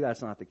hopefully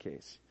that's not the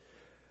case.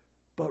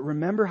 But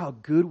remember how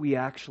good we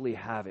actually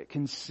have it,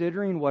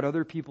 considering what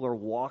other people are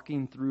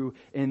walking through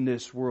in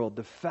this world.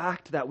 The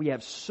fact that we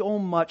have so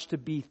much to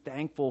be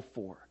thankful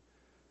for.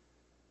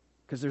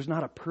 Because there's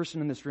not a person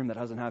in this room that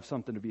doesn't have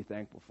something to be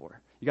thankful for.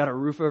 You got a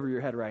roof over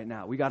your head right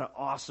now. We got an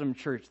awesome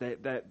church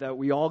that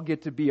we all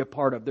get to be a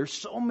part of. There's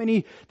so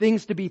many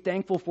things to be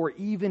thankful for,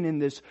 even in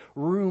this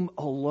room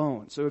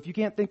alone. So if you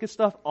can't think of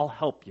stuff, I'll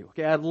help you.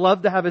 Okay, I'd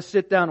love to have a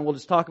sit down and we'll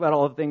just talk about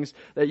all the things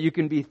that you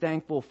can be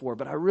thankful for.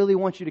 But I really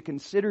want you to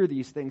consider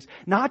these things.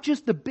 Not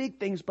just the big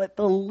things, but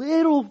the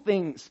little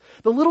things.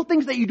 The little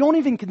things that you don't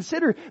even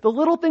consider. The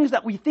little things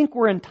that we think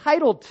we're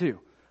entitled to.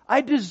 I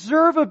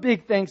deserve a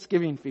big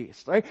Thanksgiving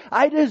feast, right?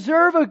 I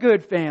deserve a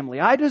good family.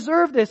 I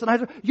deserve this.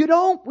 And we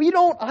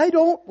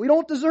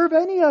don't deserve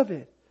any of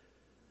it.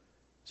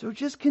 So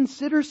just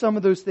consider some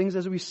of those things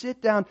as we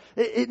sit down.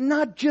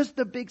 Not just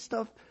the big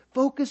stuff.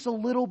 Focus a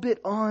little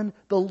bit on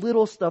the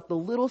little stuff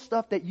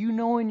that you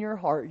know in your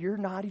heart you're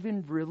not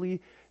even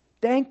really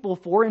thankful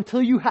for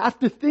until you have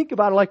to think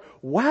about it like,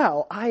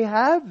 wow, I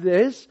have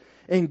this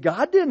and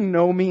God didn't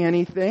know me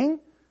anything.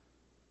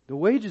 The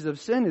wages of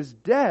sin is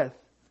death.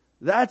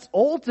 That's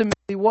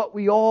ultimately what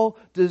we all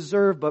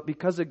deserve, but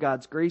because of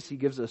God's grace, He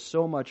gives us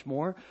so much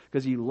more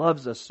because He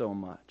loves us so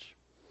much.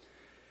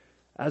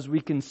 As we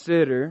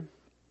consider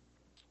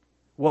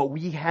what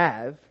we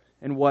have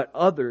and what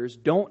others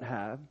don't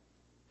have,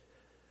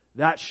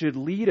 that should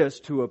lead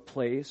us to a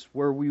place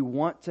where we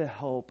want to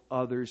help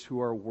others who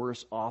are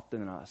worse off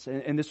than us.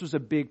 And this was a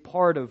big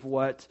part of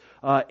what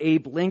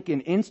Abe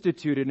Lincoln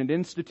instituted. And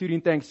instituting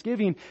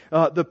Thanksgiving,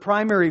 the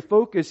primary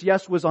focus,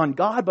 yes, was on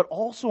God, but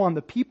also on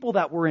the people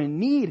that were in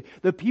need,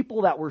 the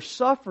people that were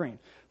suffering.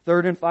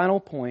 Third and final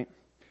point.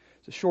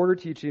 It's a shorter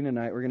teaching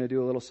tonight. We're going to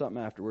do a little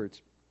something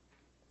afterwards.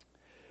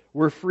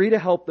 We're free to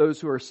help those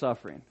who are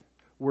suffering.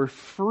 We're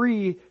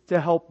free to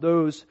help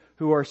those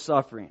who are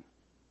suffering.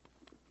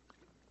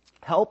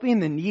 Helping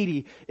the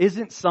needy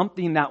isn't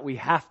something that we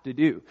have to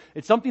do.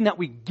 It's something that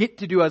we get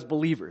to do as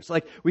believers.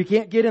 Like, we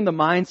can't get in the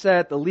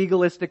mindset, the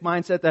legalistic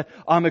mindset that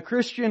I'm a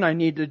Christian, I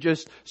need to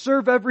just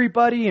serve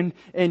everybody and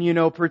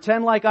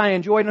pretend like I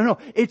enjoy it. No,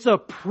 it's a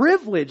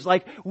privilege.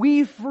 Like,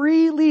 we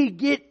freely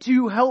get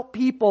to help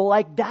people.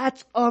 Like,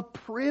 that's a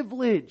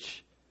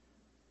privilege.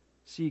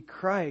 See,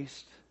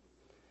 Christ,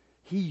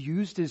 He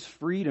used His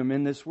freedom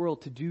in this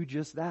world to do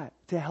just that,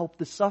 to help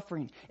the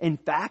suffering. In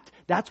fact,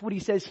 that's what He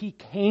says He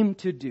came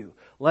to do.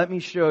 Let me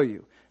show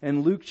you.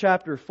 In Luke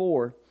chapter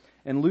 4,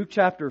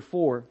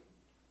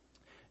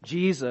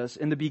 Jesus,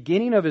 in the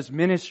beginning of His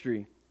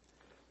ministry,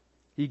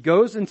 He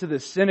goes into the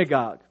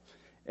synagogue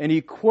and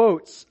He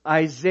quotes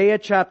Isaiah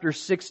chapter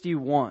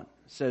 61. It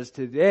says,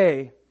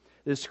 "Today,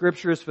 this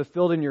scripture is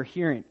fulfilled in your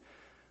hearing."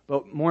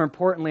 But more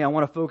importantly, I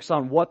want to focus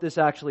on what this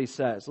actually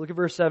says. Look at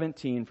verse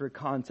 17 for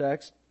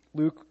context.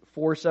 Luke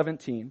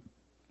 4:17,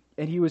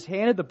 and he was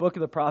handed the book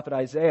of the prophet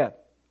Isaiah.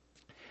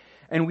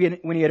 And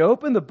when he had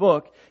opened the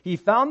book, he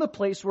found the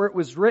place where it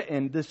was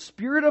written, "The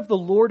Spirit of the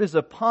Lord is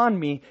upon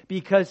me,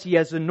 because He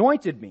has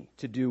anointed me."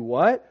 To do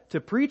what?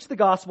 To preach the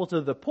gospel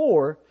to the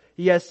poor.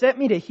 He has sent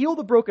me to heal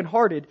the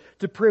brokenhearted,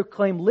 to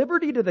proclaim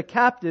liberty to the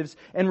captives,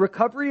 and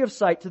recovery of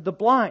sight to the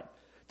blind,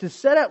 to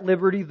set at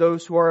liberty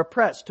those who are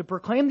oppressed, to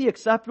proclaim the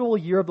acceptable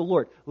year of the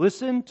Lord.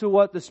 Listen to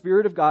what the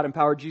Spirit of God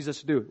empowered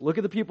Jesus to do. Look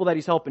at the people that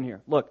He's helping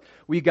here. Look,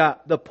 we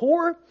got the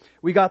poor,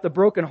 we got the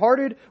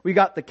brokenhearted, we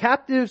got the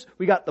captives,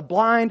 we got the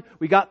blind,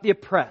 we got the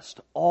oppressed.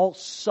 All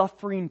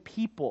suffering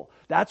people.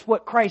 That's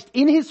what Christ,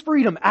 in His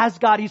freedom as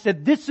God, He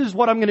said, this is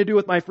what I'm going to do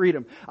with my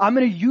freedom. I'm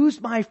going to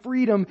use my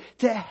freedom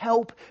to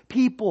help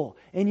people.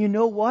 And you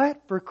know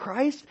what? For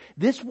Christ,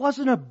 this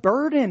wasn't a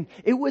burden.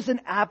 It was an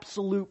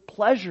absolute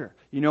pleasure.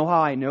 You know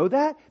how I know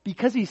that?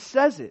 Because He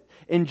says it.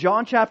 In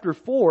John chapter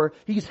 4,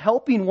 He's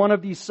helping one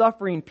of these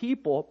suffering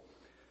people.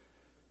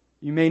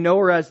 You may know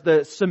her as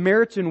the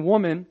Samaritan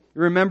woman.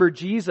 Remember,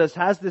 Jesus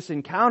has this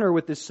encounter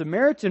with this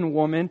Samaritan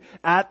woman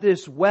at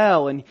this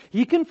well, and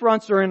He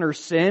confronts her in her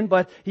sin,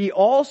 but He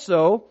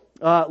also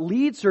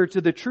leads her to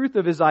the truth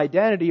of His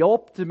identity,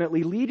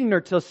 ultimately leading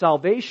her to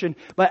salvation.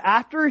 But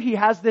after He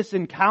has this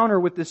encounter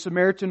with this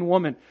Samaritan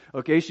woman,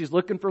 okay, she's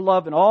looking for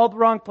love in all the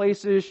wrong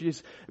places.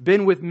 She's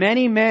been with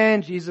many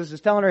men. Jesus is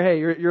telling her, hey,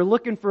 you're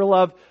looking for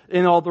love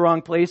in all the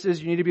wrong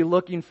places. You need to be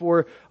looking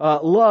for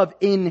love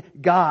in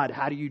God.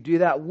 How do you do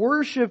that?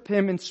 Worship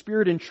Him in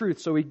spirit and truth.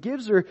 So He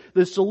gives her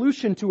the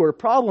solution to her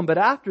problem. But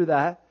after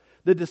that,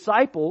 the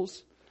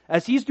disciples,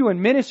 as He's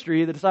doing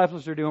ministry, the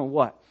disciples are doing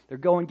what? They're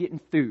going getting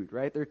food,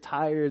 right? They're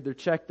tired. They're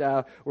checked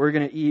out. We're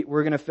going to eat.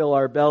 We're going to fill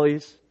our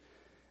bellies.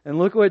 And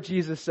look what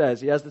Jesus says.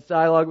 He has this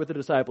dialogue with the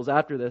disciples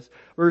after this.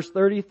 Verse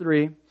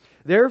 33,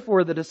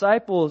 therefore the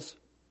disciples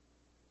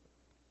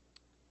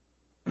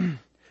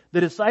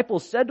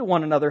said to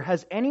one another,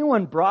 has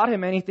anyone brought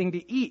Him anything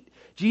to eat?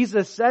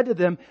 Jesus said to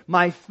them,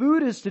 my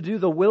food is to do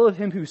the will of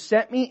Him who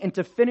sent me and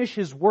to finish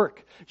His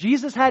work.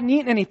 Jesus hadn't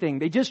eaten anything.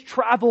 They just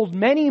traveled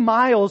many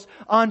miles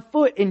on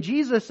foot. And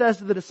Jesus says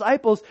to the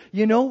disciples,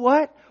 you know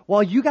what?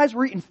 While you guys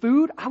were eating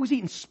food, I was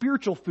eating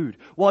spiritual food.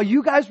 While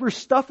you guys were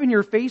stuffing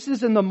your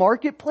faces in the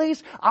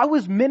marketplace, I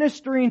was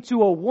ministering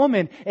to a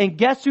woman. And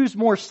guess who's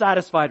more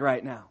satisfied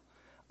right now?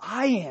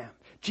 I am.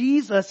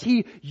 Jesus,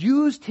 He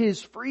used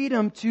His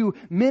freedom to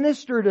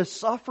minister to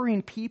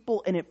suffering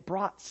people, and it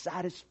brought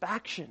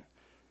satisfaction.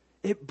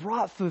 It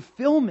brought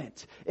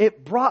fulfillment.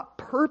 It brought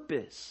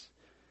purpose.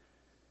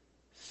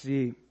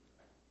 See,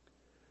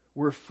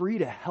 we're free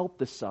to help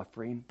the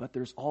suffering, but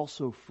there's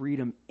also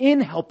freedom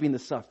in helping the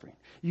suffering.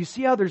 You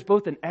see how there's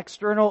both an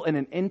external and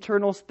an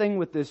internal thing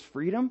with this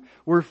freedom?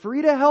 We're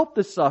free to help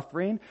the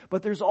suffering,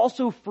 but there's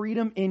also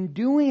freedom in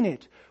doing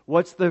it.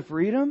 What's the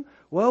freedom?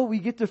 Well, we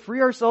get to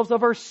free ourselves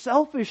of our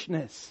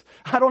selfishness.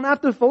 I don't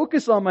have to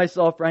focus on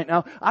myself right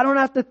now. I don't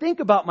have to think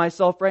about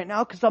myself right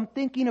now because I'm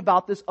thinking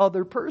about this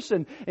other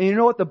person. And you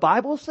know what the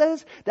Bible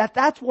says?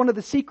 That's one of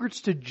the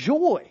secrets to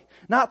joy.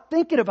 Not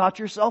thinking about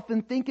yourself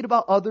and thinking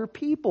about other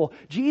people.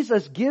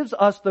 Jesus gives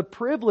us the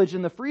privilege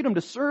and the freedom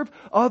to serve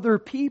other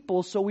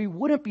people so we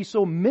wouldn't be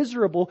so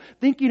miserable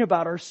thinking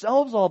about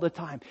ourselves all the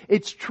time.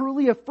 It's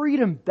truly a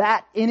freedom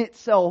that in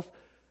itself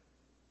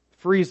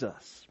frees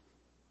us.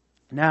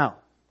 Now,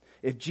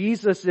 if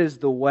Jesus is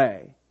the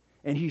way,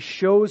 and He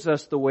shows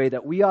us the way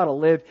that we ought to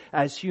live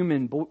as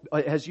human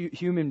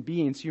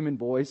beings, human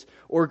boys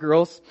or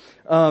girls,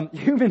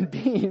 human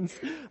beings,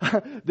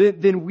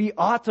 then we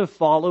ought to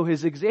follow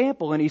His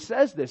example. And He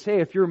says this,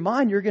 hey, if you're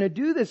mine, you're going to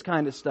do this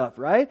kind of stuff,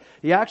 right?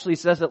 He actually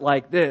says it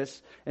like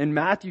this in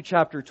Matthew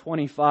chapter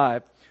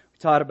 25. We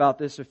taught about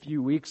this a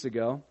few weeks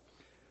ago.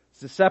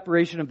 It's the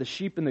separation of the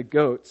sheep and the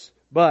goats.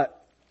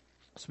 But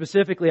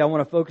specifically, I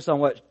want to focus on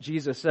what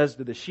Jesus says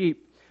to the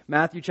sheep.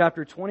 Matthew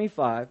chapter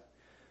 25.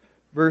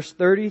 Verse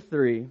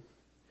 33,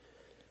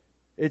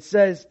 it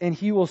says, and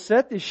He will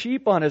set the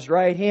sheep on His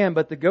right hand,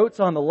 but the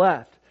goats on the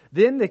left.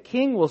 Then the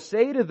king will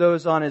say to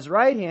those on His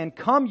right hand,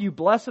 come, you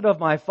blessed of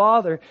my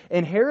Father,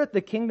 inherit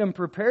the kingdom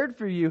prepared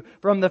for you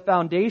from the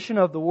foundation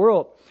of the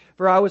world.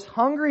 For I was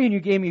hungry and you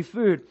gave me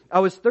food.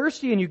 I was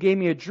thirsty and you gave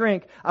me a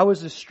drink. I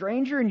was a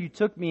stranger and you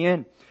took me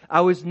in.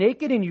 I was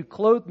naked and you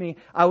clothed me.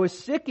 I was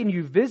sick and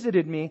you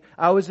visited me.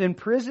 I was in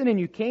prison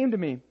and you came to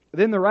me.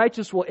 Then the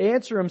righteous will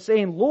answer Him,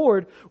 saying,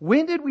 Lord,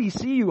 when did we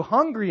see you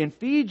hungry and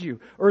feed you,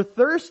 or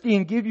thirsty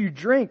and give you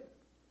drink?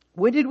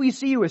 When did we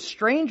see you a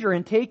stranger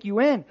and take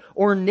you in,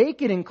 or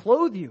naked and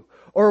clothe you?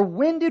 Or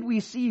when did we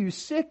see you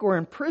sick or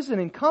in prison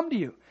and come to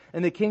you?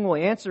 And the king will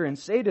answer and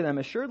say to them,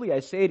 assuredly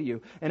I say to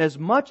you, and as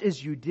much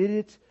as you did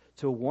it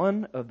to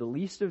one of the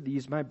least of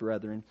these my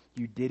brethren,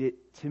 you did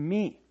it to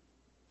me.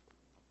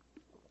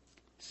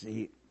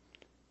 See,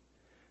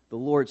 the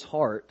Lord's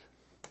heart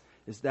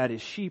is that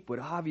His sheep would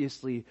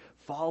obviously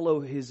follow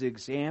His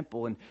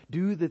example and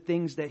do the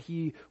things that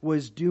He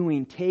was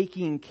doing,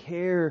 taking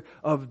care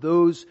of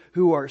those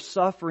who are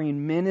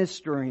suffering,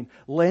 ministering,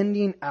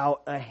 lending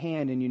out a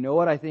hand. And you know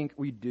what I think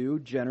we do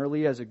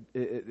generally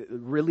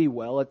really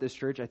well at this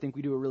church? I think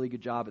we do a really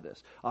good job of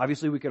this.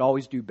 Obviously, we could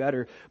always do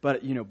better,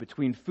 but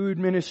between food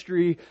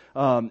ministry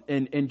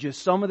and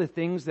just some of the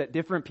things that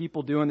different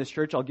people do in this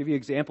church, I'll give you an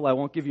example. I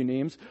won't give you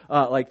names.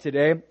 Like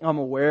today, I'm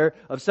aware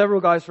of several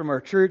guys from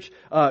our church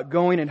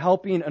going and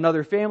helping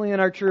another family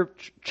in our church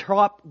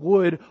chop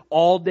wood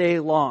all day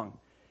long.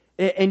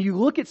 And you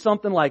look at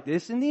something like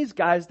this, and these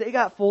guys, they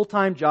got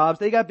full-time jobs,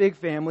 they got big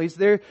families,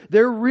 they're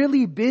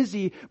really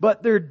busy,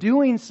 but they're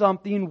doing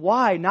something.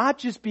 Why? Not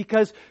just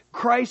because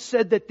Christ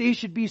said that they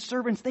should be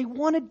servants. They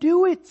want to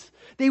do it.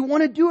 They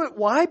want to do it.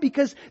 Why?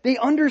 Because they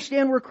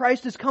understand where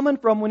Christ is coming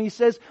from when He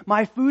says,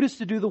 my food is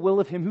to do the will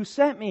of Him who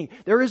sent me.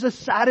 There is a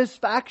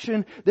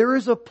satisfaction, there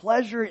is a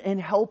pleasure in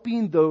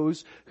helping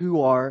those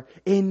who are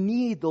in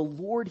need. The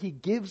Lord, He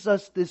gives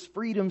us this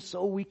freedom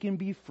so we can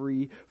be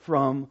free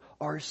from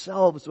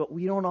ourselves, but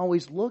we don't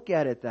always look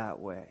at it that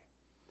way.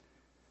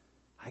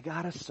 I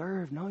gotta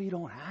serve. No, you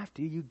don't have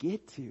to. You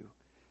get to.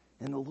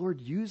 And the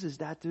Lord uses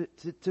that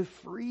to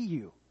free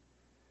you.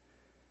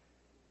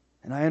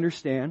 And I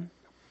understand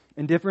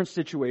in different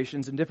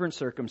situations, in different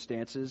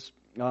circumstances,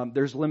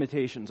 there's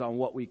limitations on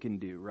what we can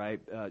do, right?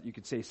 You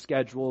could say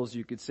schedules,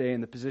 you could say in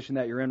the position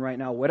that you're in right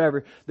now,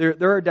 whatever.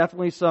 There are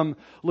definitely some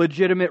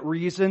legitimate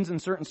reasons in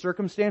certain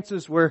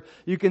circumstances where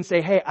you can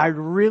say, hey, I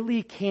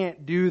really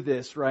can't do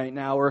this right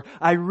now, or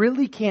I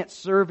really can't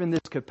serve in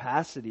this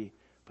capacity.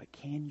 But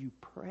can you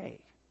pray?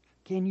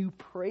 Can you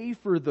pray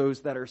for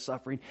those that are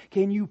suffering?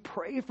 Can you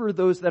pray for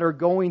those that are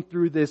going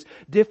through this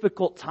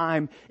difficult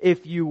time,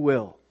 if you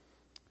will?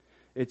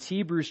 It's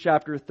Hebrews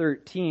chapter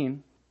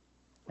 13.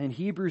 In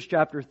Hebrews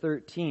chapter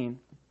 13,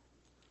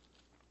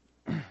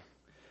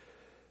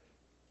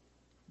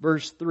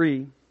 verse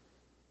 3,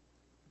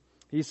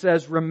 he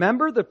says,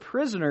 remember the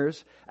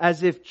prisoners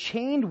as if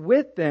chained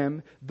with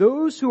them,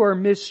 those who are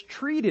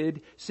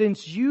mistreated,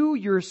 since you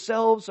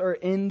yourselves are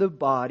in the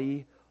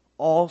body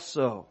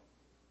also.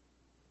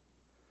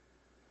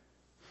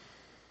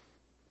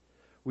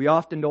 We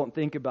often don't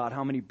think about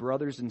how many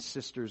brothers and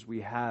sisters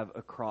we have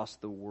across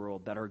the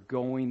world that are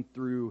going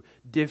through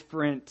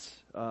different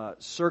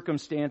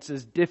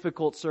circumstances,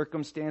 difficult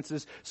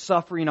circumstances,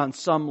 suffering on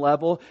some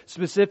level.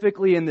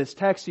 Specifically in this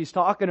text, he's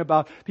talking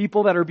about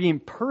people that are being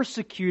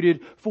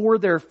persecuted for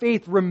their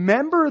faith.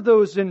 Remember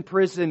those in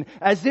prison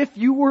as if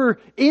you were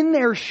in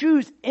their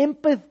shoes.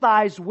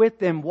 Empathize with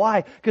them.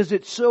 Why? Because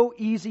it's so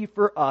easy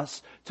for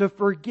us to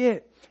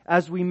forget.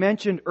 As we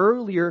mentioned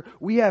earlier,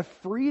 we have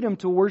freedom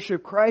to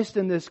worship Christ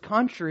in this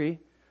country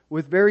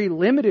with very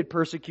limited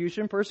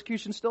persecution.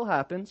 Persecution still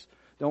happens.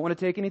 Don't want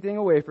to take anything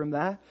away from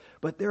that.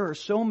 But there are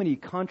so many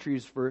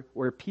countries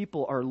where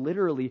people are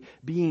literally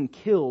being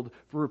killed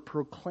for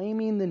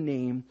proclaiming the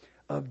name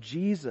of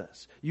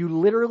Jesus. You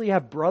literally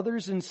have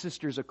brothers and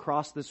sisters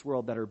across this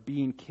world that are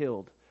being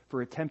killed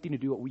for attempting to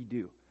do what we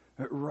do.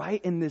 Right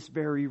in this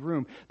very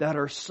room, that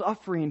are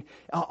suffering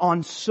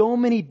on so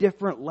many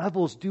different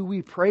levels. Do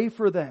we pray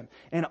for them?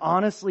 And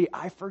honestly,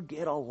 I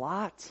forget a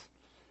lot.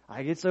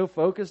 I get so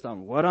focused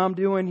on what I'm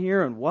doing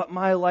here and what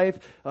my life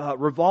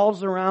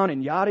revolves around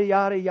and yada,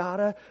 yada,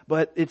 yada.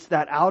 But it's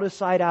that out of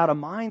sight, out of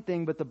mind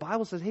thing. But the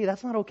Bible says, hey,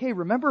 that's not okay.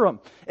 Remember them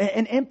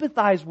and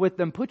empathize with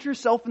them. Put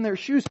yourself in their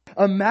shoes.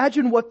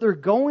 Imagine what they're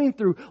going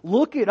through.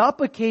 Look it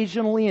up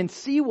occasionally and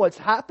see what's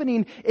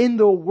happening in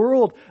the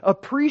world.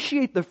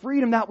 Appreciate the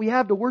freedom that we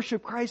have to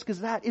worship Christ,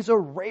 because that is a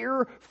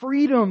rare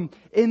freedom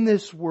in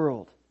this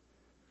world.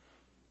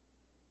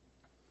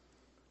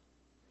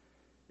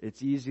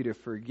 It's easy to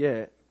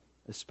forget,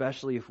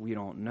 especially if we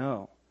don't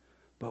know.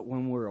 But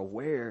when we're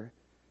aware,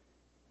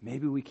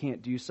 maybe we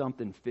can't do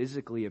something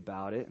physically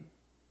about it.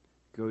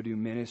 Go do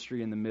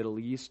ministry in the Middle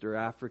East or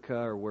Africa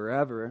or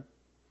wherever.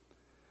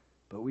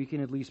 But we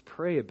can at least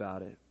pray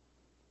about it.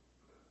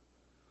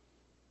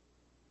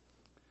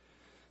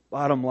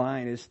 Bottom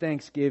line is,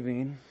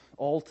 Thanksgiving,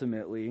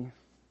 ultimately,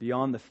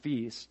 beyond the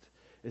feast,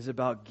 is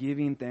about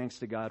giving thanks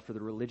to God for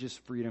the religious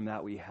freedom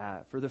that we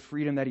have, for the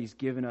freedom that He's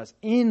given us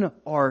in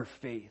our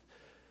faith.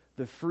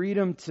 The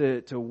freedom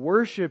to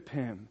worship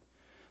Him,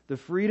 the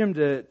freedom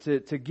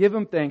to give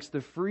Him thanks,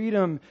 the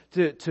freedom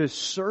to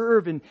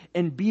serve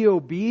and be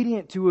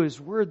obedient to His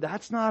Word.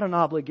 That's not an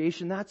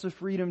obligation, that's a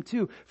freedom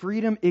too.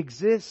 Freedom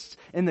exists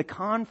in the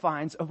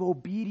confines of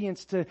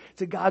obedience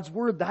to God's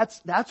Word.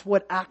 That's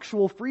what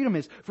actual freedom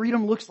is.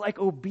 Freedom looks like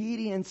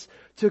obedience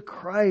to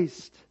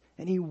Christ.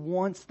 And He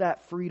wants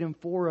that freedom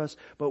for us,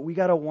 but we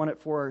got to want it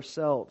for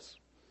ourselves.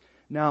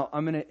 Now,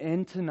 I'm going to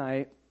end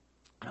tonight.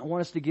 I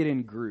want us to get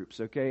in groups,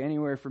 okay?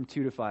 Anywhere from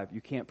 2 to 5.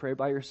 You can't pray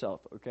by yourself,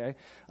 okay?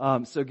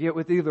 So get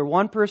with either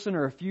one person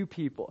or a few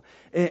people.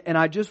 And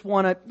I just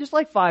want to, just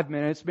like 5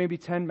 minutes, maybe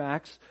 10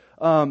 max,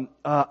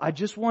 I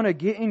just want to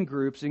get in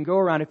groups and go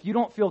around. If you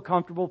don't feel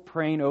comfortable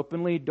praying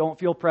openly, don't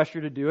feel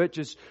pressure to do it.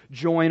 Just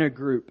join a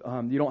group.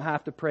 You don't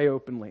have to pray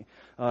openly.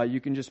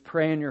 You can just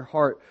pray in your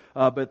heart.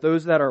 But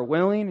those that are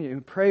willing, you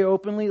pray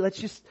openly. Let's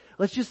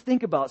just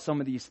think about some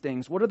of these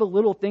things. What are the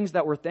little things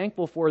that we're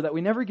thankful for that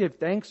we never give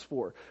thanks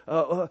for?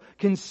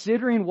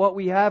 Considering what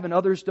we have and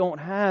others don't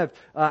have,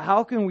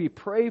 how can we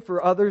pray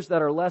for others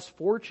that are less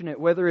fortunate,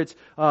 whether it's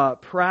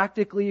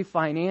practically,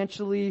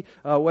 financially,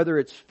 whether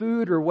it's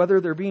food, or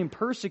whether they're being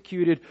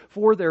persecuted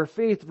for their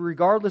faith,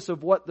 regardless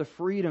of what the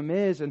freedom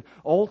is, and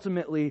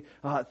ultimately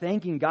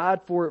thanking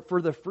God for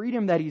the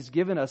freedom that He's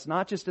given us,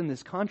 not just in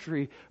this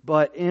country,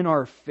 but in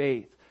our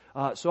faith.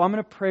 So I'm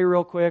going to pray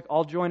real quick.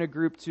 I'll join a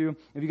group too.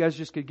 If you guys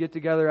just could get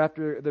together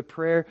after the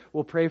prayer,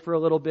 we'll pray for a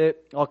little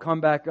bit. I'll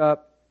come back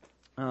up.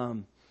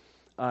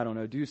 I don't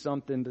know, do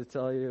something to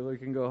tell you we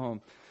can go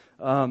home.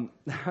 All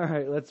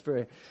right, let's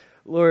pray.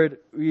 Lord,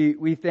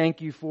 we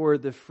thank You for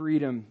the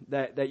freedom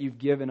that You've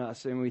given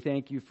us, and we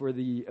thank You for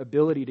the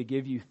ability to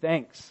give You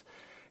thanks,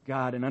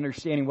 God, and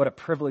understanding what a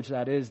privilege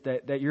that is,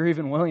 that You're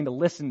even willing to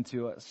listen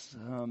to us.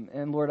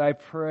 And Lord, I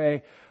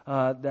pray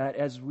that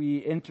as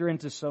we enter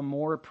into some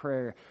more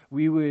prayer,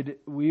 we would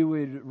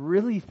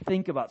really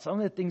think about some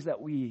of the things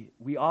that we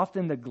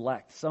often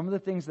neglect, some of the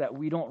things that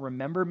we don't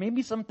remember,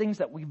 maybe some things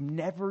that we've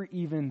never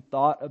even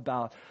thought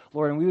about,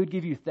 Lord, and we would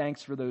give You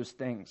thanks for those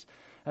things.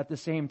 At the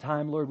same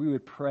time, Lord, we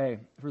would pray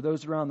for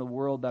those around the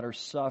world that are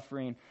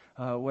suffering,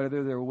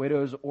 whether they're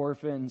widows,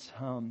 orphans,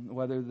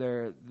 whether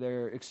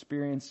they're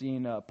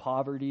experiencing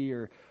poverty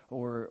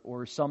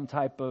or some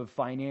type of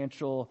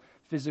financial,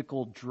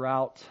 physical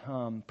drought,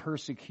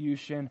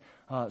 persecution.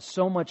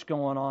 So much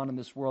going on in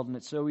this world, and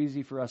it's so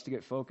easy for us to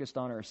get focused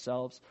on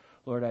ourselves.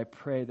 Lord, I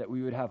pray that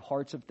we would have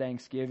hearts of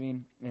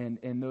thanksgiving,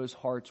 and those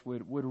hearts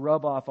would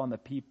rub off on the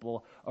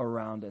people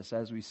around us.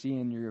 As we see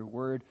in Your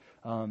Word,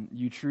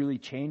 You truly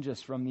change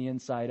us from the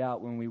inside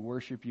out when we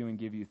worship You and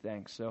give You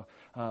thanks. So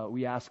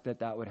we ask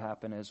that would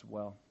happen as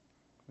well.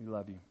 We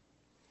love You.